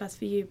decide what's best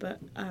for you. But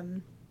I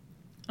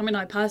mean,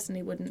 I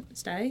personally wouldn't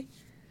stay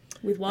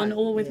with one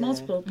or with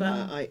multiple,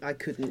 but I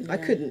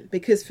couldn't,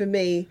 because for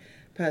me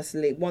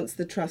personally, once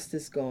the trust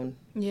is gone,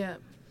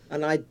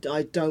 and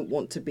I don't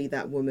want to be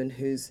that woman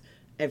who's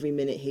every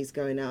minute he's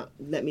going out,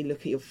 let me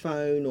look at your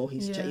phone, or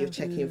you're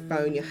checking your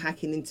phone, you're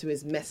hacking into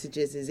his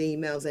messages, his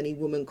emails, any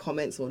woman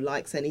comments or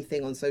likes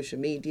anything on social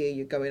media,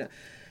 you're going out.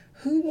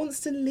 Who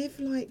wants to live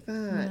like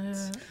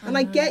that? And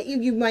I get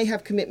you may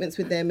have commitments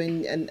with them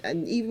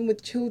and even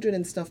with children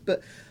and stuff,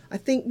 but I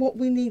think what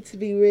we need to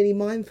be really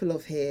mindful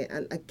of here,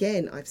 and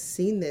again, I've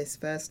seen this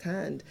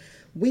firsthand,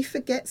 we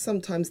forget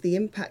sometimes the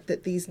impact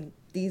that these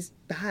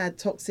bad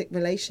toxic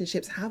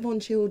relationships have on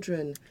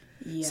children.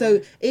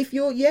 So if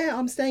you're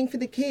I'm staying for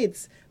the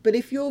kids, but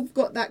if you've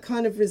got that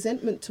kind of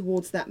resentment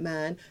towards that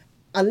man,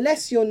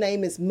 unless your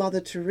name is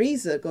Mother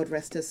Teresa, God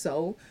rest her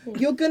soul,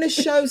 you're going to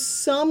show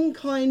some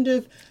kind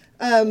of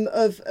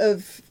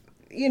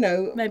you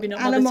know, maybe not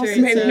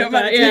animosity. Mother Teresa, Maybe not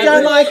Mother but, Teresa. You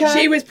don't like her?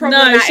 She was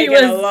problematic she in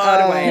was a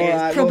lot of ways.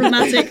 right.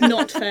 problematic,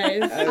 not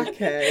faith.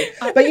 Okay,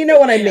 but you know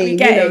what I mean.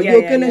 get it.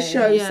 You're going to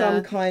show yeah.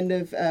 some kind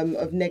of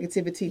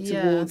negativity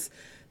towards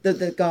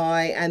the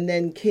guy, and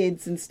then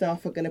kids and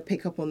stuff are going to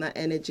pick up on that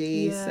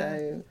energy.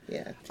 Yeah.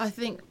 So I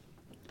think,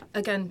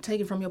 again,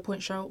 taking from your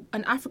point, Cheryl,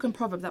 an African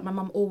proverb that my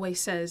mum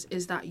always says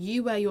is that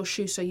you wear your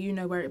shoe so you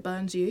know where it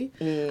burns you.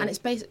 And it's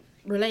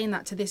relating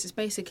that to this, it's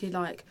basically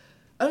like,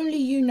 only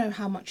you know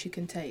how much you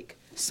can take.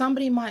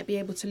 Somebody might be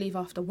able to leave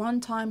after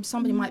one time,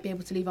 somebody might be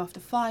able to leave after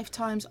 5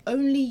 times.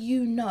 Only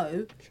you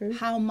know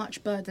how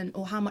much burden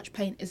or how much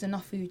pain is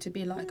enough for you to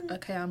be like,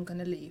 okay, I'm going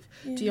to leave.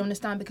 Do you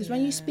understand? Because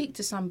when you speak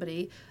to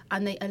somebody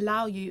and they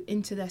allow you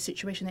into their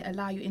situation, they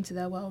allow you into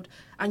their world,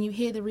 and you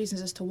hear the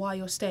reasons as to why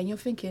you're staying, you're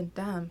thinking,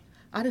 damn,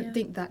 I didn't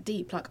think that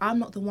deep. Like, I'm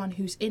not the one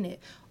who's in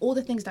it. All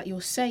the things that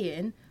you're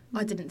saying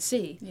I didn't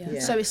see. Yeah.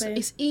 So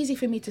it's easy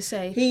for me to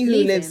say, he who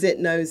leave lives him. it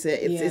knows it.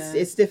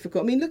 It's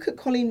difficult. I mean, look at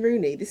Colleen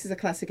Rooney. This is a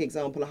classic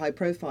example, a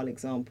high-profile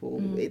example.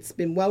 It's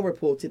been well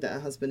reported that her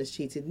husband has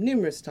cheated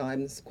numerous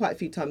times, quite a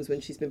few times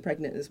when she's been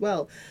pregnant as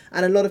well.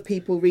 And a lot of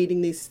people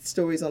reading these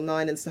stories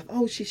online and stuff,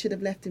 oh, she should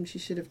have left him, she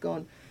should have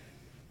gone.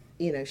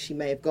 You know, she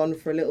may have gone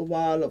for a little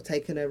while or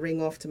taken her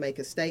ring off to make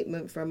a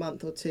statement for a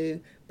month or two,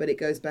 but it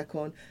goes back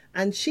on.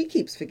 And she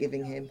keeps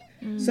forgiving him.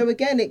 So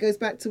again, it goes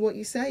back to what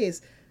you say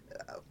is,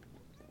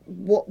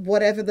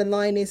 whatever the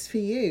line is for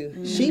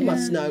you, she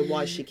must know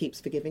why she keeps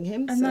forgiving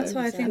him. And that's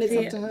why I think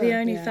the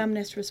only Yeah.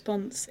 feminist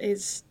response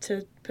is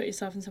to put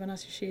yourself in someone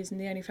else's shoes,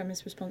 and the only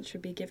feminist response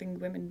should be giving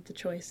women the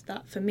choice.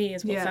 That, for me,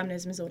 is what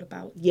feminism is all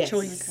about. Yes.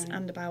 Choice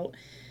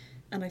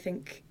and I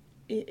think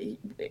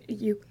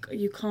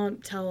you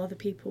can't tell other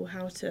people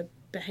how to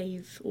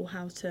behave or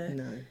how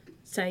to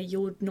say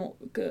you're not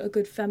a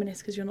good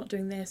feminist because you're not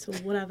doing this or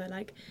whatever.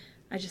 Like,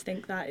 I just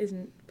think that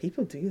isn't...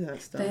 People do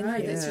that stuff. They know,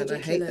 it's and I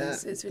hate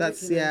ridiculous. that. It's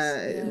That's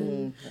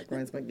ridiculous. that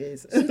grinds my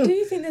gears. So do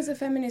you think there's a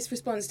feminist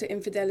response to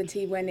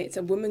infidelity when it's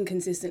a woman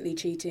consistently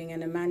cheating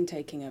and a man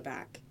taking her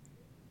back?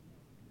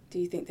 Do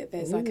you think that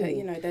there's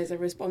there's a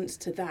response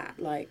to that?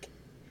 Like,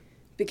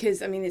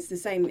 because, I mean, it's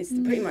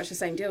pretty much the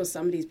same deal.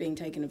 Somebody's being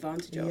taken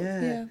advantage of.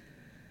 Yeah.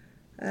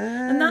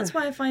 And that's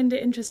why I find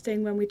it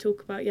interesting when we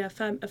talk about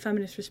a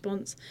feminist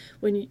response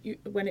when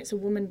it's a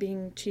woman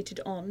being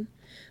cheated on,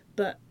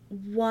 but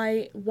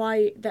why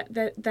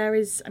there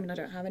is, I mean, I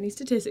don't have any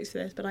statistics for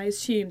this, but I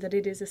assume that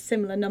it is a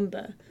similar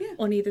number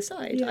on either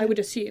side. I would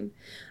assume,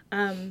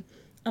 and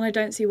I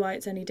don't see why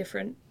it's any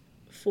different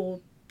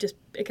for just,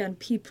 again,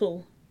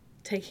 people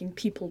taking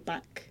people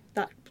back.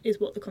 That is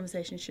what the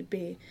conversation should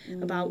be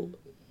about.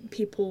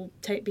 People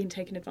being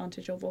taken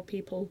advantage of, or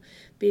people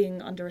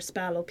being under a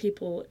spell, or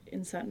people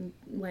in certain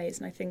ways.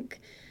 And I think,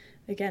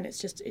 again,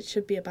 it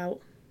should be about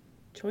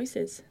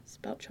choices. It's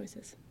about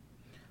choices.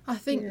 I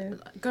think,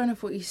 going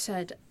off what you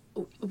said,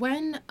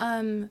 when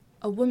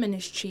a woman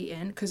is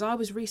cheating, because I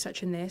was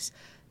researching this,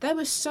 there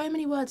were so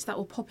many words that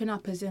were popping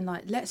up as in,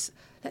 like, let's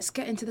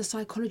get into the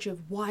psychology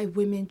of why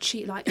women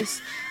cheat. Like,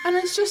 it's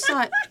just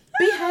like,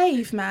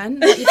 behave, man.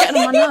 Like, you're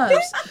getting on my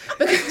nerves.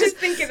 Because Just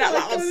thinking that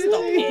will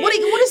stop you.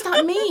 what does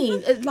that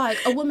mean? Like,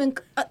 a woman,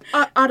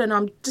 I don't know,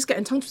 I'm just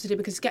getting tongue twisted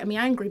because it's getting me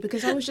angry,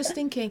 because I was just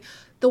thinking,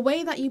 the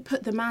way that you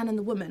put the man and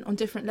the woman on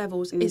different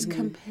levels is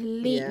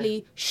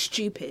completely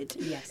stupid.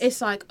 Yes.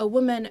 It's like, a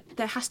woman,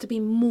 there has to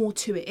be more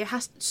to it.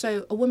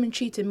 So a woman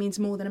cheating means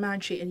more than a man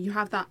cheating. You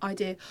have that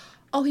idea,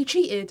 oh, he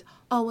cheated.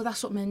 Oh, well,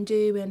 that's what men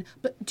do.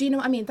 But do you know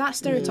what I mean? That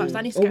stereotypes,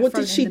 that needs to Or get what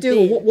thrown did she in the do?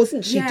 bin. Or what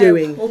wasn't she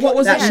doing? Or what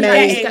wasn't that she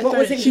made- getting? What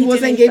wasn't She he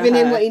wasn't doing giving for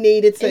him her? what he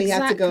needed, so he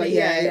had to go. Exactly.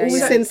 It always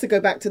Yeah. tends to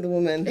go back to the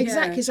woman.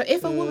 Exactly. So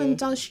if a woman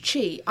does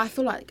cheat, I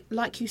feel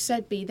like you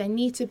said, B, there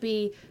need to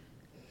be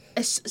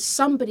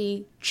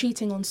somebody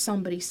cheating on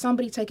somebody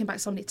taking back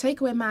somebody.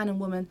 Take away a man and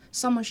woman,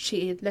 someone's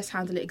cheated, let's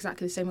handle it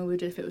exactly the same way we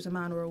would if it was a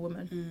man or a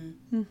woman.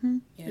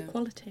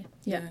 Equality.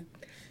 Yeah.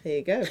 There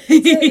you go.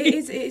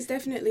 It is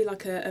definitely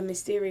like a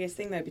mysterious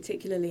thing, though,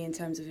 particularly in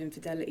terms of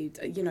infidelity,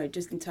 you know,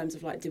 just in terms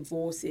of like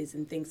divorces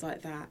and things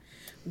like that.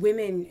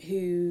 Women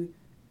who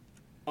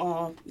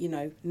are, you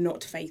know,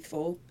 not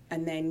faithful,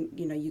 and then,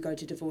 you know, you go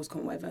to divorce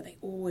court, whatever, they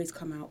always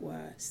come out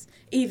worse.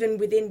 Even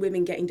within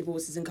women getting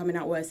divorces and coming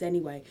out worse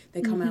anyway,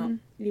 they come out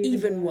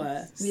even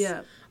worse.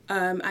 Yeah.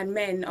 And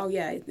men,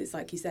 it's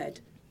like you said,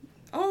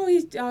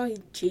 he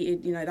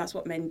cheated, you know, that's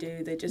what men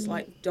do. They're just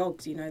like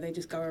dogs, you know, they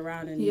just go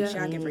around and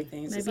shag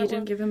everything. It's Maybe just you like,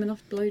 didn't give him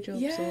enough blowjobs.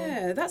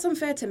 yeah, that's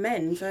unfair to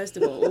men, first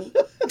of all.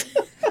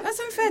 That's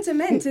unfair to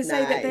men to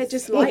say that they're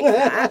just like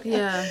that.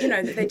 Yeah. You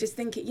know, that they just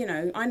think it, you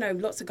know, I know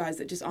lots of guys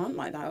that just aren't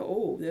like that at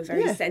all. They're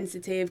very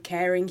sensitive,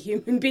 caring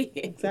human beings.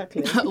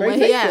 Exactly. Well, Very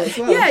faithful yeah. as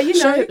well. Yeah, you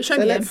know. Show So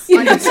me let's- him.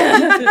 I need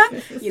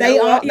to- You They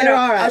know are- what? You there know,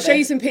 are out I'll show there.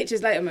 you some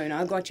pictures later, Mona.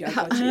 I got you.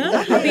 I'll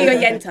be your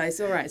yenta.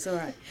 It's all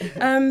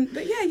right.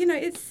 But yeah, you know,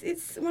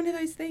 it's one of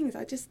those things.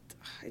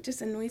 It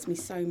just annoys me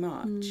so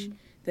much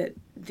that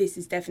this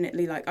is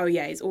definitely like,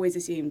 it's always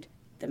assumed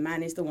the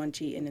man is the one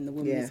cheating and the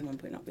woman is the one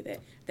putting up with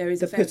it. There is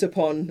The put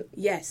upon.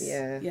 Yes.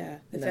 Yeah.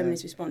 The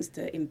feminist response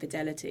to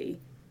infidelity.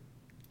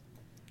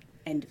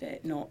 End of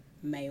it. Not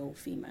male,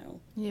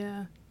 female.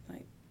 Yeah.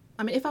 Like,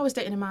 I mean, if I was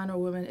dating a man or a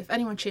woman, if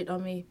anyone cheated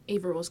on me,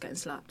 either or was getting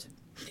slapped.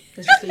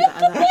 Let's just leave it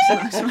at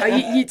that. So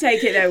that's you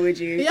take it there, would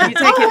you? Yeah. You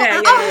take it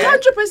there.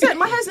 Yeah. 100%.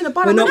 My hair's in a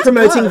bun. We're I'm not like,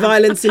 promoting "Let's go."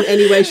 violence in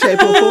any way,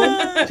 shape, or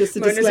form. Just a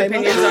Mona's disclaimer.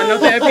 opinions are not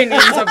the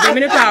opinions of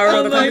Women in Power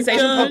or the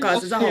Conversation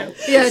podcast as a whole.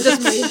 Yeah,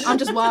 just me. I'm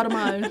just wild on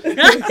my own.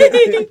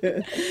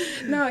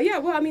 No, yeah,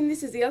 well, I mean,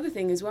 this is the other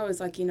thing as well, is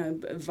like, you know,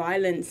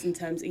 violence in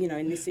terms of, you know,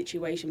 in this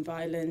situation,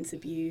 violence,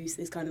 abuse,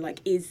 this kind of like,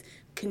 is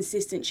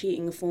consistent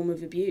cheating a form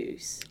of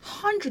abuse?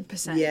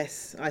 100%.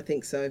 Yes, I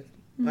think so.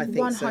 I think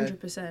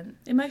 100%.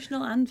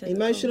 Emotional and so. physical.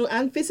 Emotional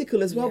and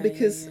physical as well, Yeah,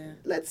 because yeah.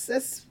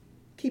 let's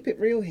keep it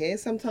real here.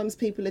 Sometimes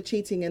people are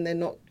cheating and they're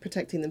not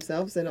protecting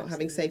themselves. They're not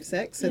having safe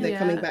sex, so they're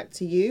coming back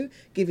to you,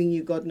 giving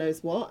you God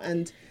knows what,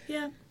 and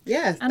Yeah.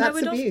 yeah, And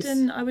that's abuse.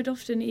 I would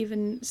often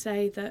even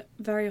say that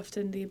very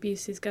often the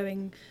abuse is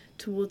going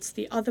towards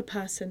the other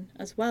person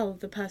as well,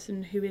 the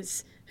person who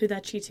they're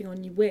cheating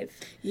on you with.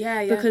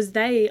 Yeah. Because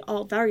they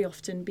are very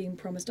often being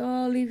promised, oh,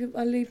 I'll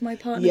leave my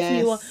partner for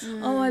you, or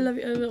oh, I love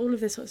you, all of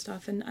this sort of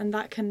stuff, and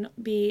that can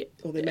be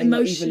or they may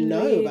emotionally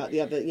not even know about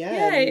the other.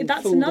 Yeah,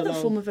 that's another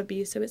form of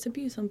abuse. So it's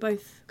abuse on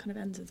both kind of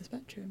ends of the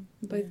spectrum,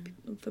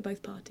 for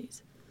both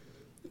parties.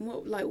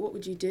 What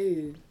would you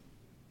do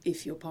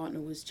if your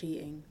partner was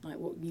cheating? Like,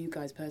 what you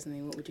guys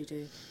personally, what would you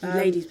do?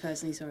 Ladies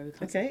personally, sorry.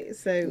 Okay,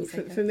 so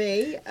for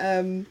me,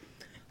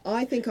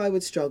 I think I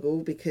would struggle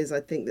because I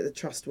think that the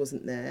trust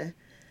wasn't there.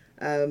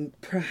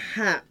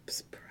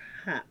 Perhaps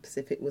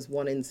if it was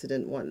one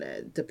incident,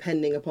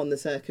 depending upon the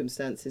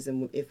circumstances,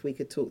 and if we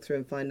could talk through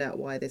and find out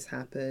why this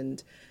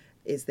happened,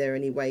 is there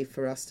any way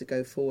for us to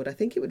go forward? I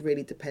think it would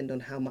really depend on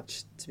how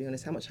much, to be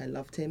honest, how much I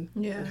loved him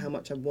and how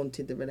much I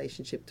wanted the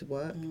relationship to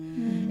work.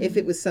 If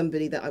it was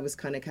somebody that I was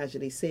kind of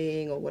casually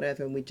seeing or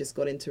whatever, and we just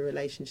got into a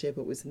relationship,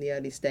 it was in the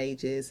early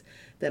stages,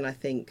 then I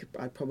think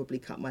I'd probably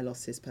cut my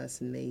losses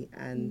personally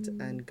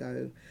and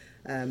go.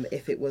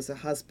 If it was a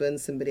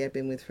husband, somebody I've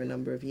been with for a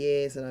number of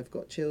years and I've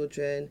got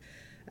children,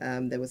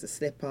 there was a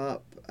slip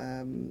up,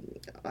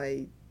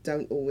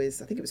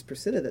 I think it was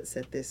Priscilla that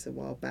said this a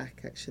while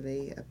back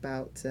actually,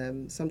 about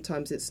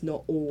sometimes it's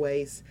not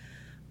always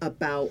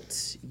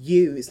about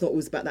you, it's not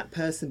always about that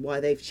person, why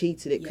they've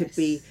cheated. It could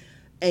be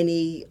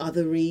any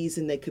other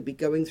reason. They could be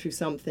going through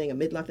something, a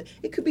midlife thing.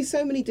 It could be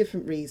so many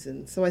different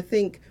reasons. So I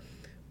think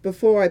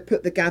before I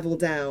put the gavel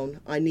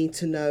down, I need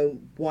to know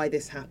why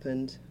this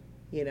happened,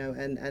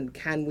 and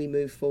can we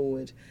move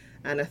forward?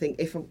 And I think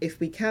if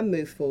we can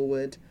move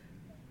forward,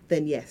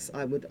 then yes,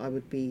 I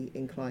would be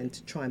inclined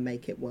to try and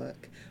make it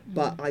work.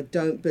 But I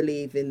don't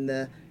believe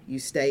in you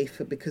stay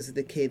because of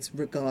the kids,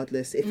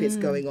 regardless if it's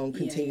going on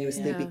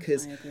continuously,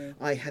 because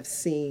I have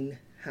seen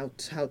how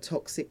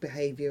toxic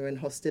behaviour and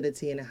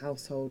hostility in a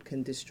household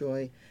can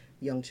destroy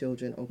young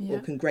children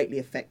or can greatly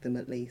affect them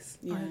at least.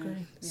 I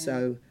agree.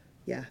 So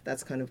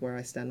that's kind of where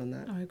I stand on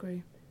that. I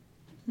agree.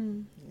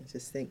 I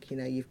just think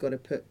you've got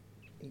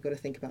to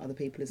think about other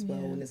people as well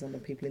when there's other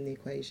people in the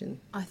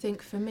equation. I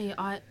think for me,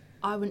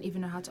 I wouldn't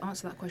even know how to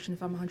answer that question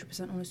if I'm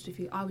 100% honest with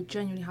you. I would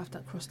genuinely have to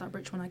cross that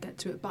bridge when I get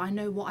to it. But I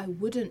know what I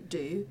wouldn't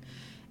do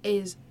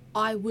is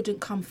I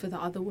wouldn't come for the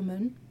other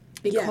woman.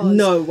 Because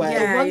no way.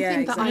 The one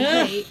thing that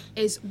I hate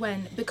is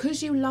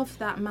because you love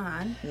that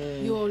man,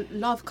 your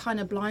love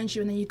kind of blinds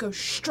you and then you go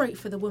straight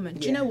for the woman.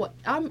 Do you know what?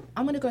 I'm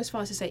going to go as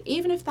far as to say,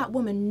 even if that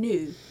woman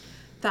knew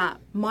that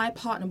my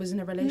partner was in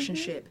a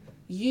relationship,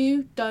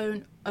 you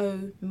don't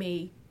owe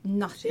me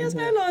nothing. She has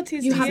no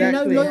loyalties you to have you.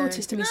 no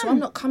loyalties to me, so I'm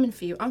not coming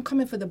for you. I'm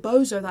coming for the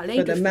bozo that laid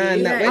For the with man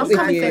you. that went I'm with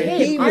coming you. for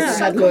him. He must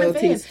have had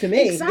loyalties to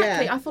me.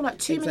 Exactly. Yeah. I feel like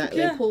too many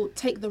people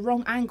take the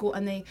wrong angle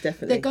and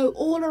Definitely. they go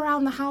all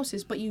around the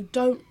houses, but you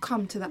don't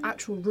come to the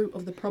actual root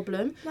of the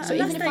problem. Like, so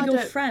unless even if they're I your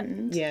don't,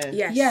 friend. yeah, Other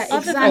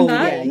exactly. than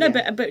that,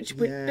 yeah.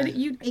 but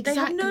you they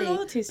have no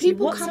loyalties to you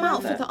People come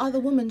out for whatsoever. the other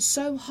woman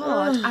so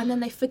hard, and then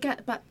they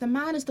forget. But the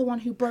man is the one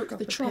who broke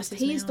the trust.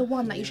 pisses me He's the off.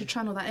 one that you should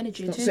channel that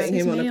energy Stop into. setting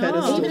him on a me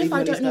pedestal. off. Even if I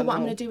when don't he's know done what I'm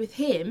wrong. going to do with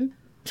him,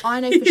 I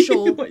know for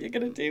sure what you're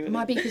going to do with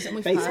my it. beef isn't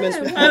with Basements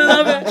her. with I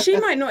love it. She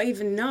might not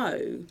even know.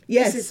 This is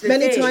Yes, the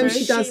many thing. times she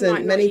might doesn't.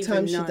 not Many even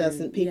times she know.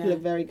 doesn't. People Yeah. are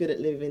very good at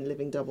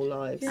living double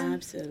lives.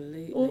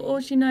 Absolutely.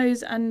 Or she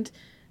knows, and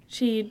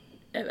she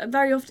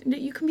very often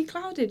you can be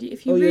clouded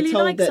if you Or really you're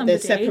told like that somebody.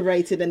 they're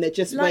separated and they're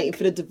just Like, waiting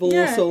for the divorce,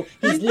 yeah. or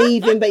he's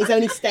leaving but he's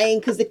only staying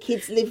because the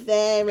kids live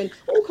there, and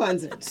all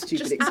kinds of stupid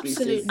Just excuses.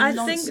 absolute I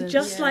nonsense. think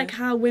just like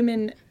how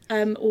women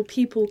or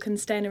people can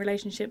stay in a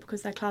relationship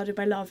because they're clouded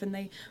by love and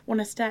they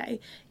want to stay,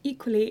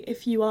 equally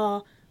if you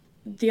are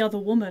the other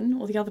woman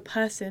or the other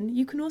person,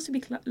 you can also be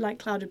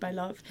clouded by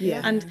love.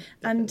 Yeah,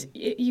 and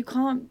you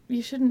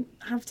shouldn't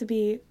have to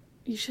be.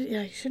 You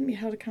shouldn't be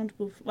held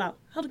accountable.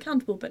 Held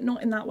accountable, but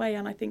not in that way.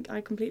 And I think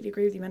I completely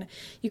agree with you, man.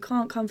 You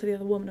can't come for the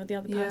other woman or the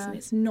other person.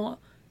 It's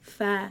not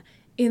fair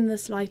in the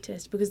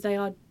slightest because they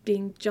are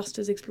being just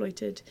as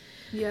exploited.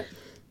 Yeah.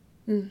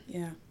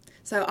 Yeah.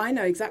 So I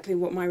know exactly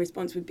what my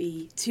response would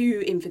be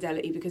to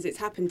infidelity because it's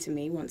happened to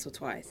me once or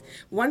twice.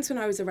 Once when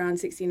I was around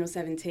 16 or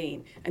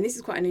 17, and this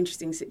is quite an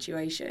interesting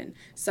situation.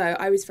 So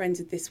I was friends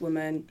with this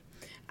woman,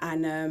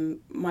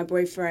 and my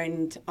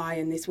boyfriend, I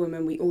and this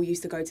woman, we all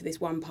used to go to this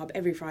one pub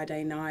every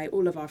Friday night.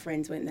 All of our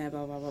friends went there,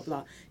 blah, blah, blah,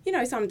 blah. You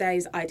know, some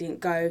days I didn't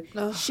go.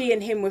 Ugh. She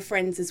and him were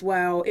friends as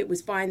well. It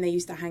was fine. They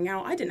used to hang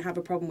out. I didn't have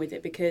a problem with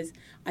it because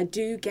I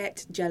do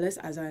get jealous,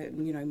 as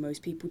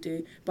most people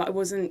do. But I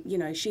wasn't,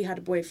 she had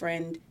a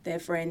boyfriend, they're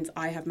friends.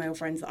 I have male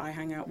friends that I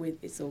hang out with.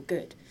 It's all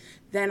good.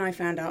 Then I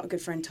found out, a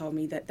good friend told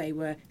me that they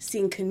were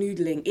seen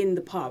canoodling in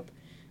the pub.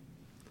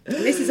 And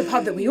this is a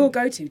pub that we all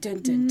go to.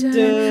 Dun, dun, dun.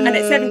 Dun. And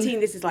at 17,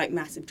 this is like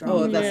massive drama.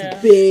 Oh, that's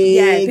Yeah.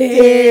 big,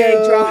 big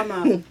deal.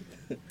 drama.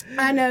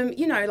 And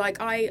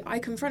I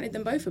confronted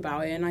them both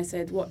about it, and I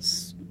said,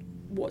 "What's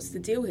the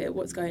deal here?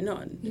 What's going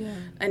on?" Yeah.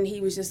 And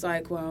he was just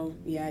like, "Well,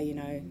 yeah,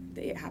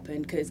 it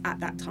happened because at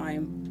that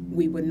time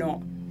we were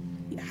not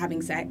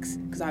having sex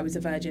because I was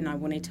a virgin. I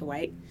wanted to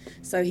wait,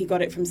 so he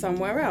got it from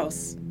somewhere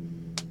else."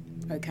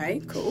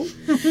 Okay, cool.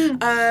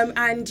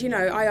 And, you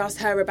know, I asked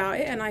her about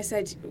it and I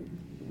said,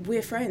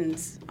 we're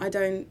friends. I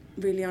don't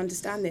really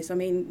understand this. I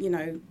mean, you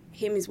know,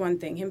 him is one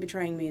thing, him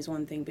betraying me is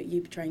one thing, but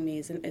you betraying me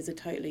is a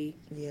totally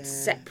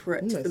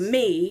separate, almost. for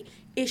me,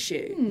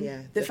 issue.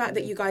 Yeah, the fact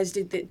that you guys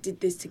did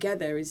this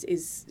together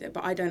is,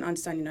 but I don't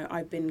understand, you know,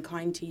 I've been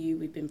kind to you,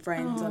 we've been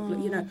friends,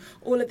 you know,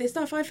 all of this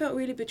stuff. I felt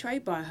really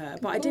betrayed by her,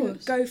 but I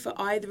didn't go for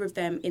either of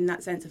them in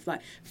that sense of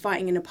like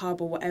fighting in a pub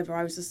or whatever.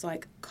 I was just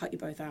like, cut you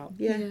both out.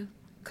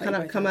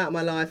 Come out of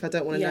my life. I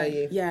don't want to know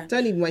you.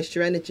 Don't even waste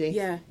your energy.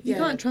 You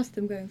can't trust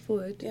them going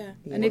forward.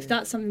 And if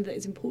that's something that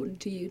is important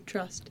to you,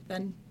 trust,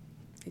 then...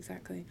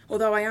 Exactly.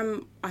 Although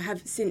I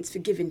have since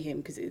forgiven him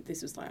because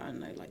this was like, I don't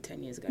know, like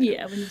 10 years ago.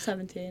 Yeah, when you're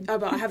 17. Oh,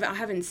 but I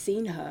haven't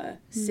seen her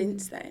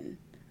since then.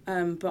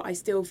 But I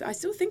still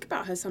think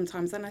about her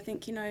sometimes, and I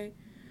think, you know,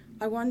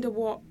 I wonder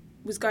what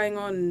was going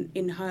on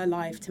in her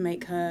life to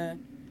make her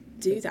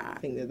do that. I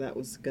think that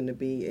was going to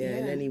be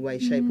in any way,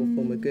 shape, or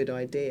form a good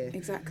idea.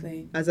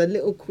 Exactly. As a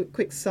little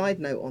quick side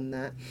note on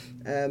that.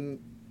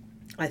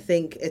 I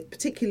think,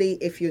 particularly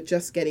if you're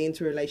just getting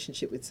into a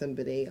relationship with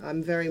somebody,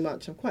 I'm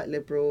quite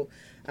liberal,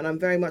 and I'm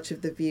very much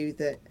of the view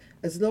that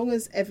as long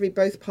as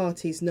both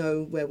parties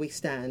know where we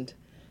stand,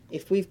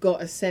 if we've got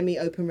a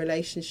semi-open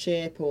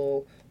relationship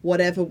or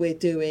whatever we're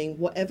doing,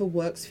 whatever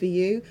works for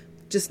you,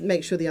 just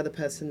make sure the other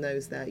person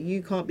knows that.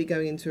 You can't be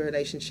going into a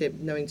relationship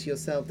knowing to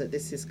yourself that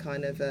this is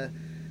kind of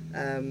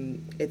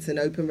it's an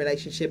open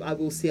relationship. I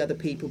will see other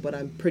people, but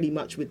I'm pretty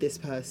much with this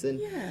person.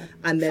 Yeah,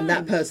 and then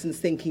that person's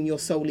thinking you're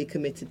solely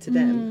committed to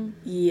them.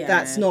 Yeah.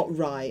 That's not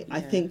right.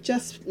 I think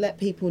just let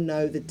people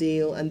know the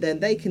deal, and then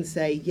they can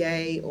say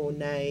yay or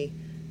nay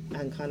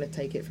and kind of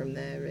take it from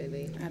there,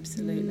 really.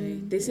 Absolutely.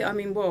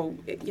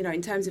 You know,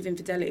 in terms of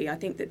infidelity, I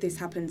think that this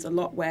happens a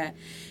lot where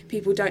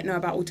people don't know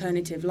about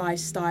alternative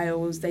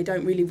lifestyles. They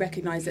don't really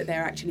recognise that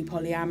they're actually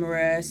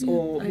polyamorous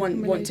or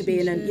want to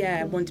be in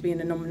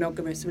a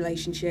non-monogamous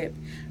relationship,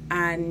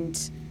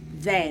 and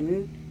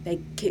then they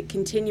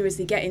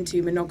continuously get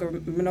into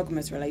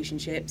monogamous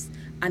relationships,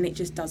 and it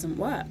just doesn't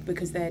work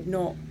because they're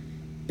not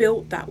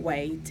built that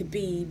way to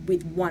be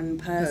with one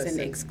person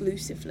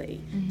exclusively.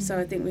 So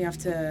I think we have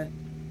to...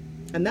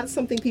 And that's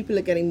something people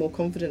are getting more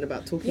confident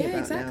about talking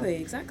about now.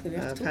 Exactly. We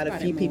have to talk I've had a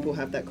few about it people more.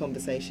 have that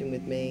conversation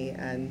with me,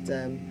 and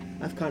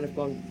I've kind of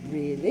gone,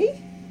 really?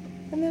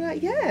 And they're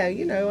like, yeah,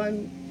 you know,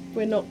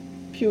 we're not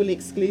purely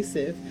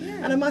exclusive.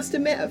 Yeah. And I must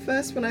admit, at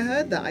first when I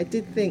heard that, I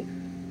did think,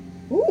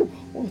 ooh,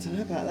 I don't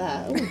know about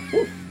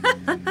that.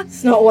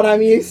 It's not what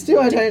I'm used to.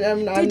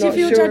 I'm not Did you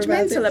feel sure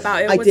judgmental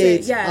about it? I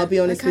did. Yeah. I'll be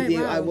honest with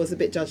you. Wow. I was a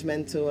bit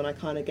judgmental, and I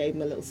kind of gave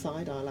them a little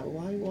side eye, like,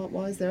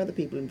 why is there other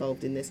people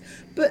involved in this?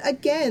 But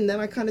again, then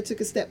I kind of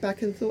took a step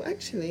back and thought,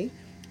 actually,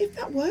 if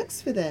that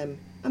works for them,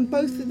 and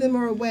both of them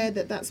are aware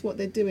that that's what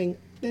they're doing,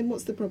 then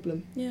what's the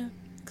problem? Yeah.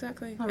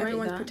 Exactly. I rate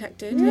Everyone's that.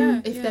 protected.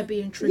 Yeah. If they're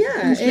being truthful.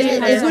 Yeah,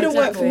 it wouldn't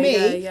work for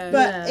me, Yeah.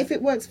 but if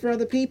it works for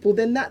other people,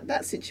 then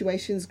that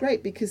situation's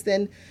great, because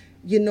then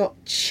you're not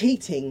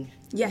cheating.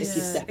 Yes, if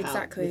you step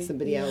exactly. out with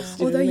somebody else. Do you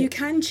know Although what I mean? you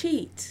can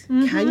cheat.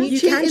 Can you You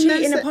cheat can in cheat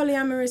that in a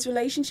polyamorous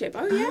relationship.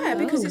 Oh yeah,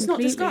 because it's not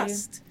completely.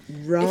 discussed.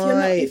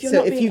 Right. If you're so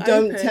not if being you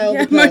don't open. tell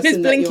the Mona's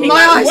person that blinking. you're...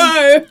 My eyes.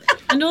 Whoa.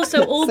 And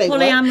also, all Say what?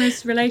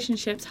 polyamorous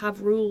relationships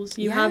have rules.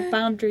 You Yeah. have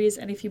boundaries,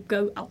 and if you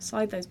go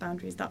outside those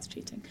boundaries, that's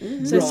cheating.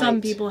 So some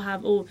Right. people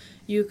have,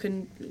 you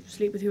can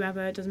sleep with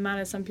whoever, it doesn't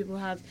matter. Some people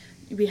have,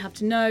 we have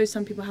to know.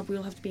 Some people have,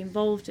 we'll have to be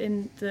involved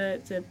in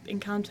the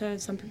encounter.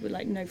 Some people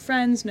like, no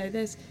friends, no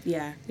this.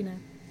 Yeah. You know.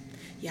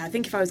 Yeah, I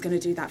think if I was going to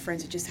do that,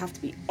 friends would just have to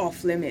be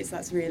off limits.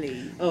 That's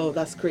really... Oh,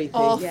 that's creepy.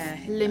 Off Yeah.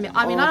 limit.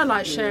 I mean, I Off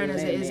like sharing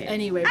as it is limit.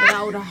 anyway, but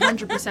that would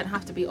 100%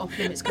 have to be off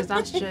limits, because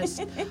that's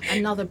just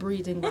another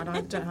breeding ground. I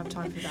don't have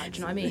time for that. Do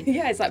you know what I mean?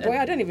 Yeah, it's like, boy,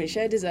 I don't even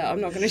share dessert.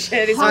 I'm not going to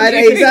share this.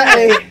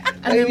 Exactly.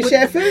 And then you would-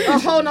 share food? A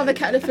whole nother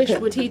kettle of fish.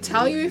 Would he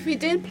tell you if he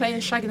did?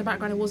 Playing shag in the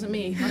background, it wasn't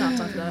me. I don't have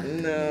time for that.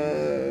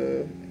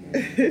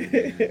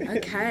 No.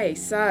 Okay,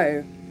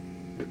 so...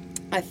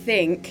 I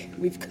think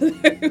we've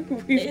turned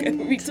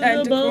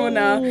a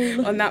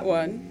corner on that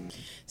one.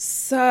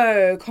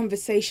 So,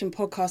 Conversation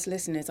podcast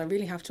listeners, I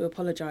really have to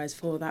apologise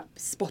for that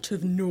spot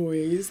of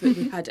noise that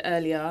we had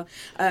earlier.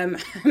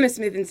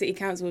 Hammersmith and City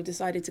Council have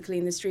decided to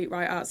clean the street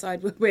right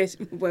outside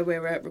where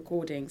we're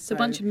recording. It's a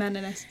bunch of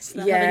meninists.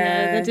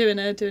 Yeah.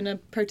 They're doing a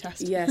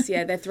protest. Yes,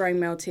 yeah, they're throwing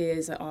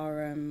Malteers at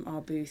our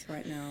booth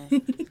right now,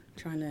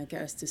 trying to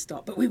get us to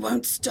stop. But we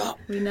won't stop.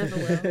 We never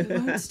will. We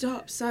won't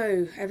stop.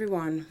 So,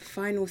 everyone,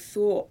 final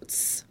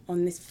thoughts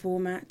on this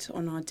format,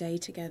 on our day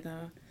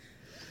together?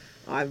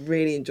 I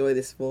really enjoy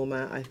this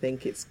format. I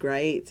think it's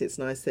great. It's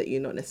nice that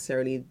you don't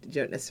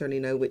necessarily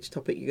know which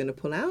topic you're going to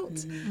pull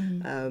out.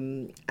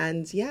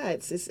 And yeah,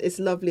 it's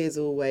lovely as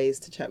always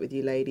to chat with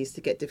you ladies,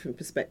 to get different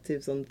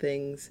perspectives on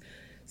things.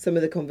 Some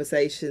of the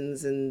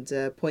conversations and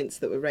points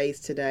that were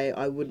raised today,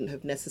 I wouldn't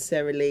have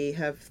necessarily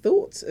have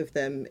thought of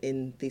them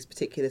in these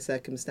particular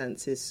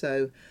circumstances.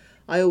 So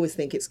I always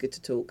think it's good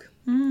to talk.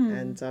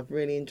 And I've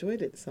really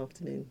enjoyed it this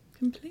afternoon.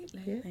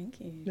 Completely. Yeah. Thank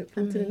you. Look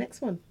forward to the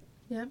next one.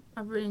 Yeah,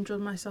 I've really enjoyed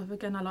myself.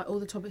 Again, I like all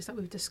the topics that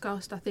we've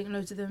discussed. I think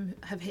loads of them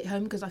have hit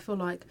home because I feel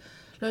like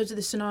loads of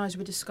the scenarios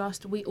we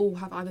discussed, we all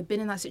have either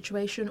been in that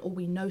situation or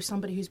we know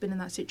somebody who's been in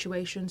that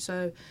situation.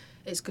 So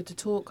it's good to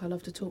talk. I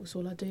love to talk. That's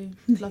all I do.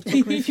 Love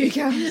talking with you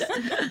guys.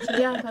 So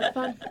yeah, I've had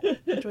fun.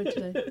 Enjoyed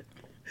today.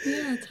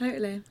 Yeah,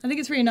 totally. I think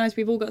it's really nice.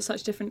 We've all got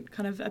such different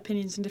kind of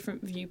opinions and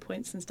different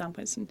viewpoints and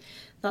standpoints, and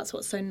that's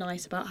what's so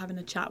nice about having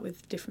a chat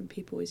with different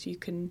people is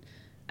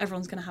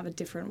everyone's going to have a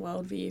different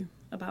worldview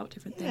about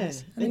different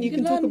things. And you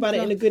can talk about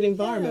it in a good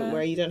environment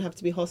where you don't have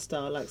to be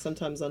hostile. Like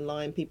sometimes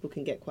online people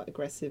can get quite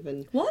aggressive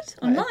and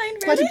online,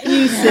 quite really?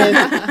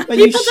 abusive.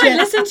 People don't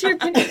listen to your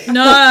opinion.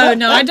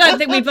 No, I don't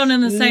think we've gone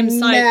on the same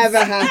site. Never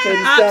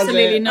happens.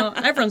 Absolutely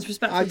not. Everyone's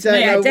respectful. I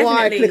don't know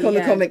why I click on the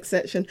yeah. comics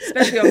section,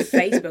 Especially on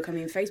Facebook. I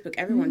mean, Facebook,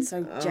 everyone's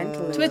so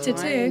gentle. and Twitter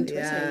kind. too.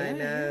 Yeah, I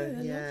know,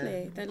 They're yeah.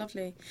 lovely. They're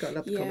lovely. Gotta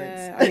love the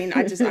comments. I mean,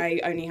 I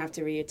only have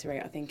to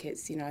reiterate. I think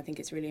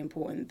it's really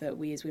important that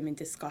we as women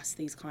discuss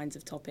these kinds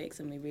of topics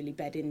and we really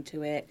bed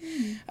into it,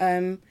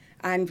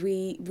 and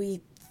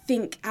we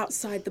think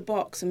outside the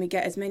box and we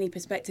get as many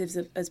perspectives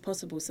as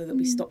possible so that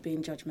we stop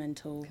being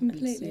judgmental.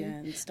 Completely.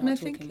 And start I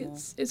talking think more.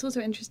 it's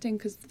also interesting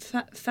because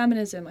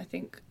feminism, I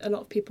think a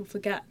lot of people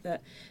forget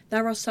that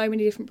there are so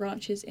many different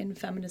branches in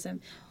feminism.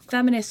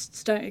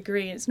 Feminists don't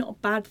agree. It's not a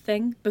bad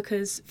thing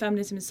because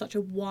feminism is such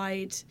a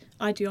wide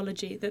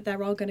ideology that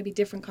there are going to be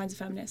different kinds of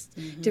feminists,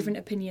 different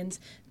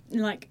opinions.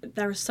 Like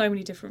there are so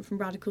many different, from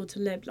radical to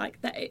lib. Like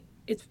that,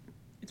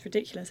 it's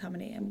ridiculous how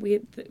many, and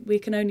we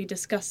can only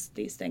discuss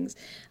these things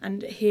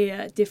and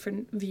hear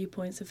different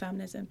viewpoints of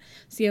feminism.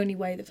 It's the only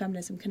way that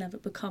feminism can ever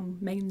become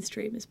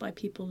mainstream is by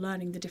people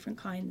learning the different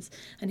kinds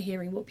and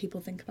hearing what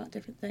people think about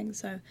different things.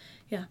 So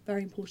yeah,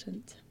 very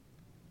important.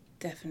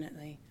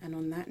 Definitely. And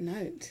on that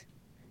note,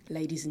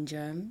 ladies and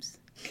germs.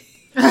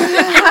 You never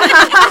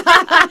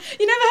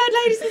heard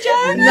ladies and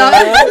germs? No.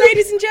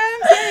 Ladies and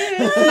germs.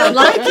 Yeah. I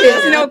like it.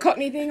 It's an old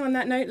Cockney thing. On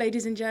that note,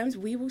 ladies and germs,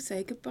 we will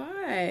say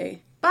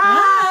goodbye.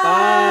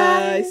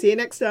 Bye. See you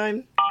next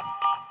time.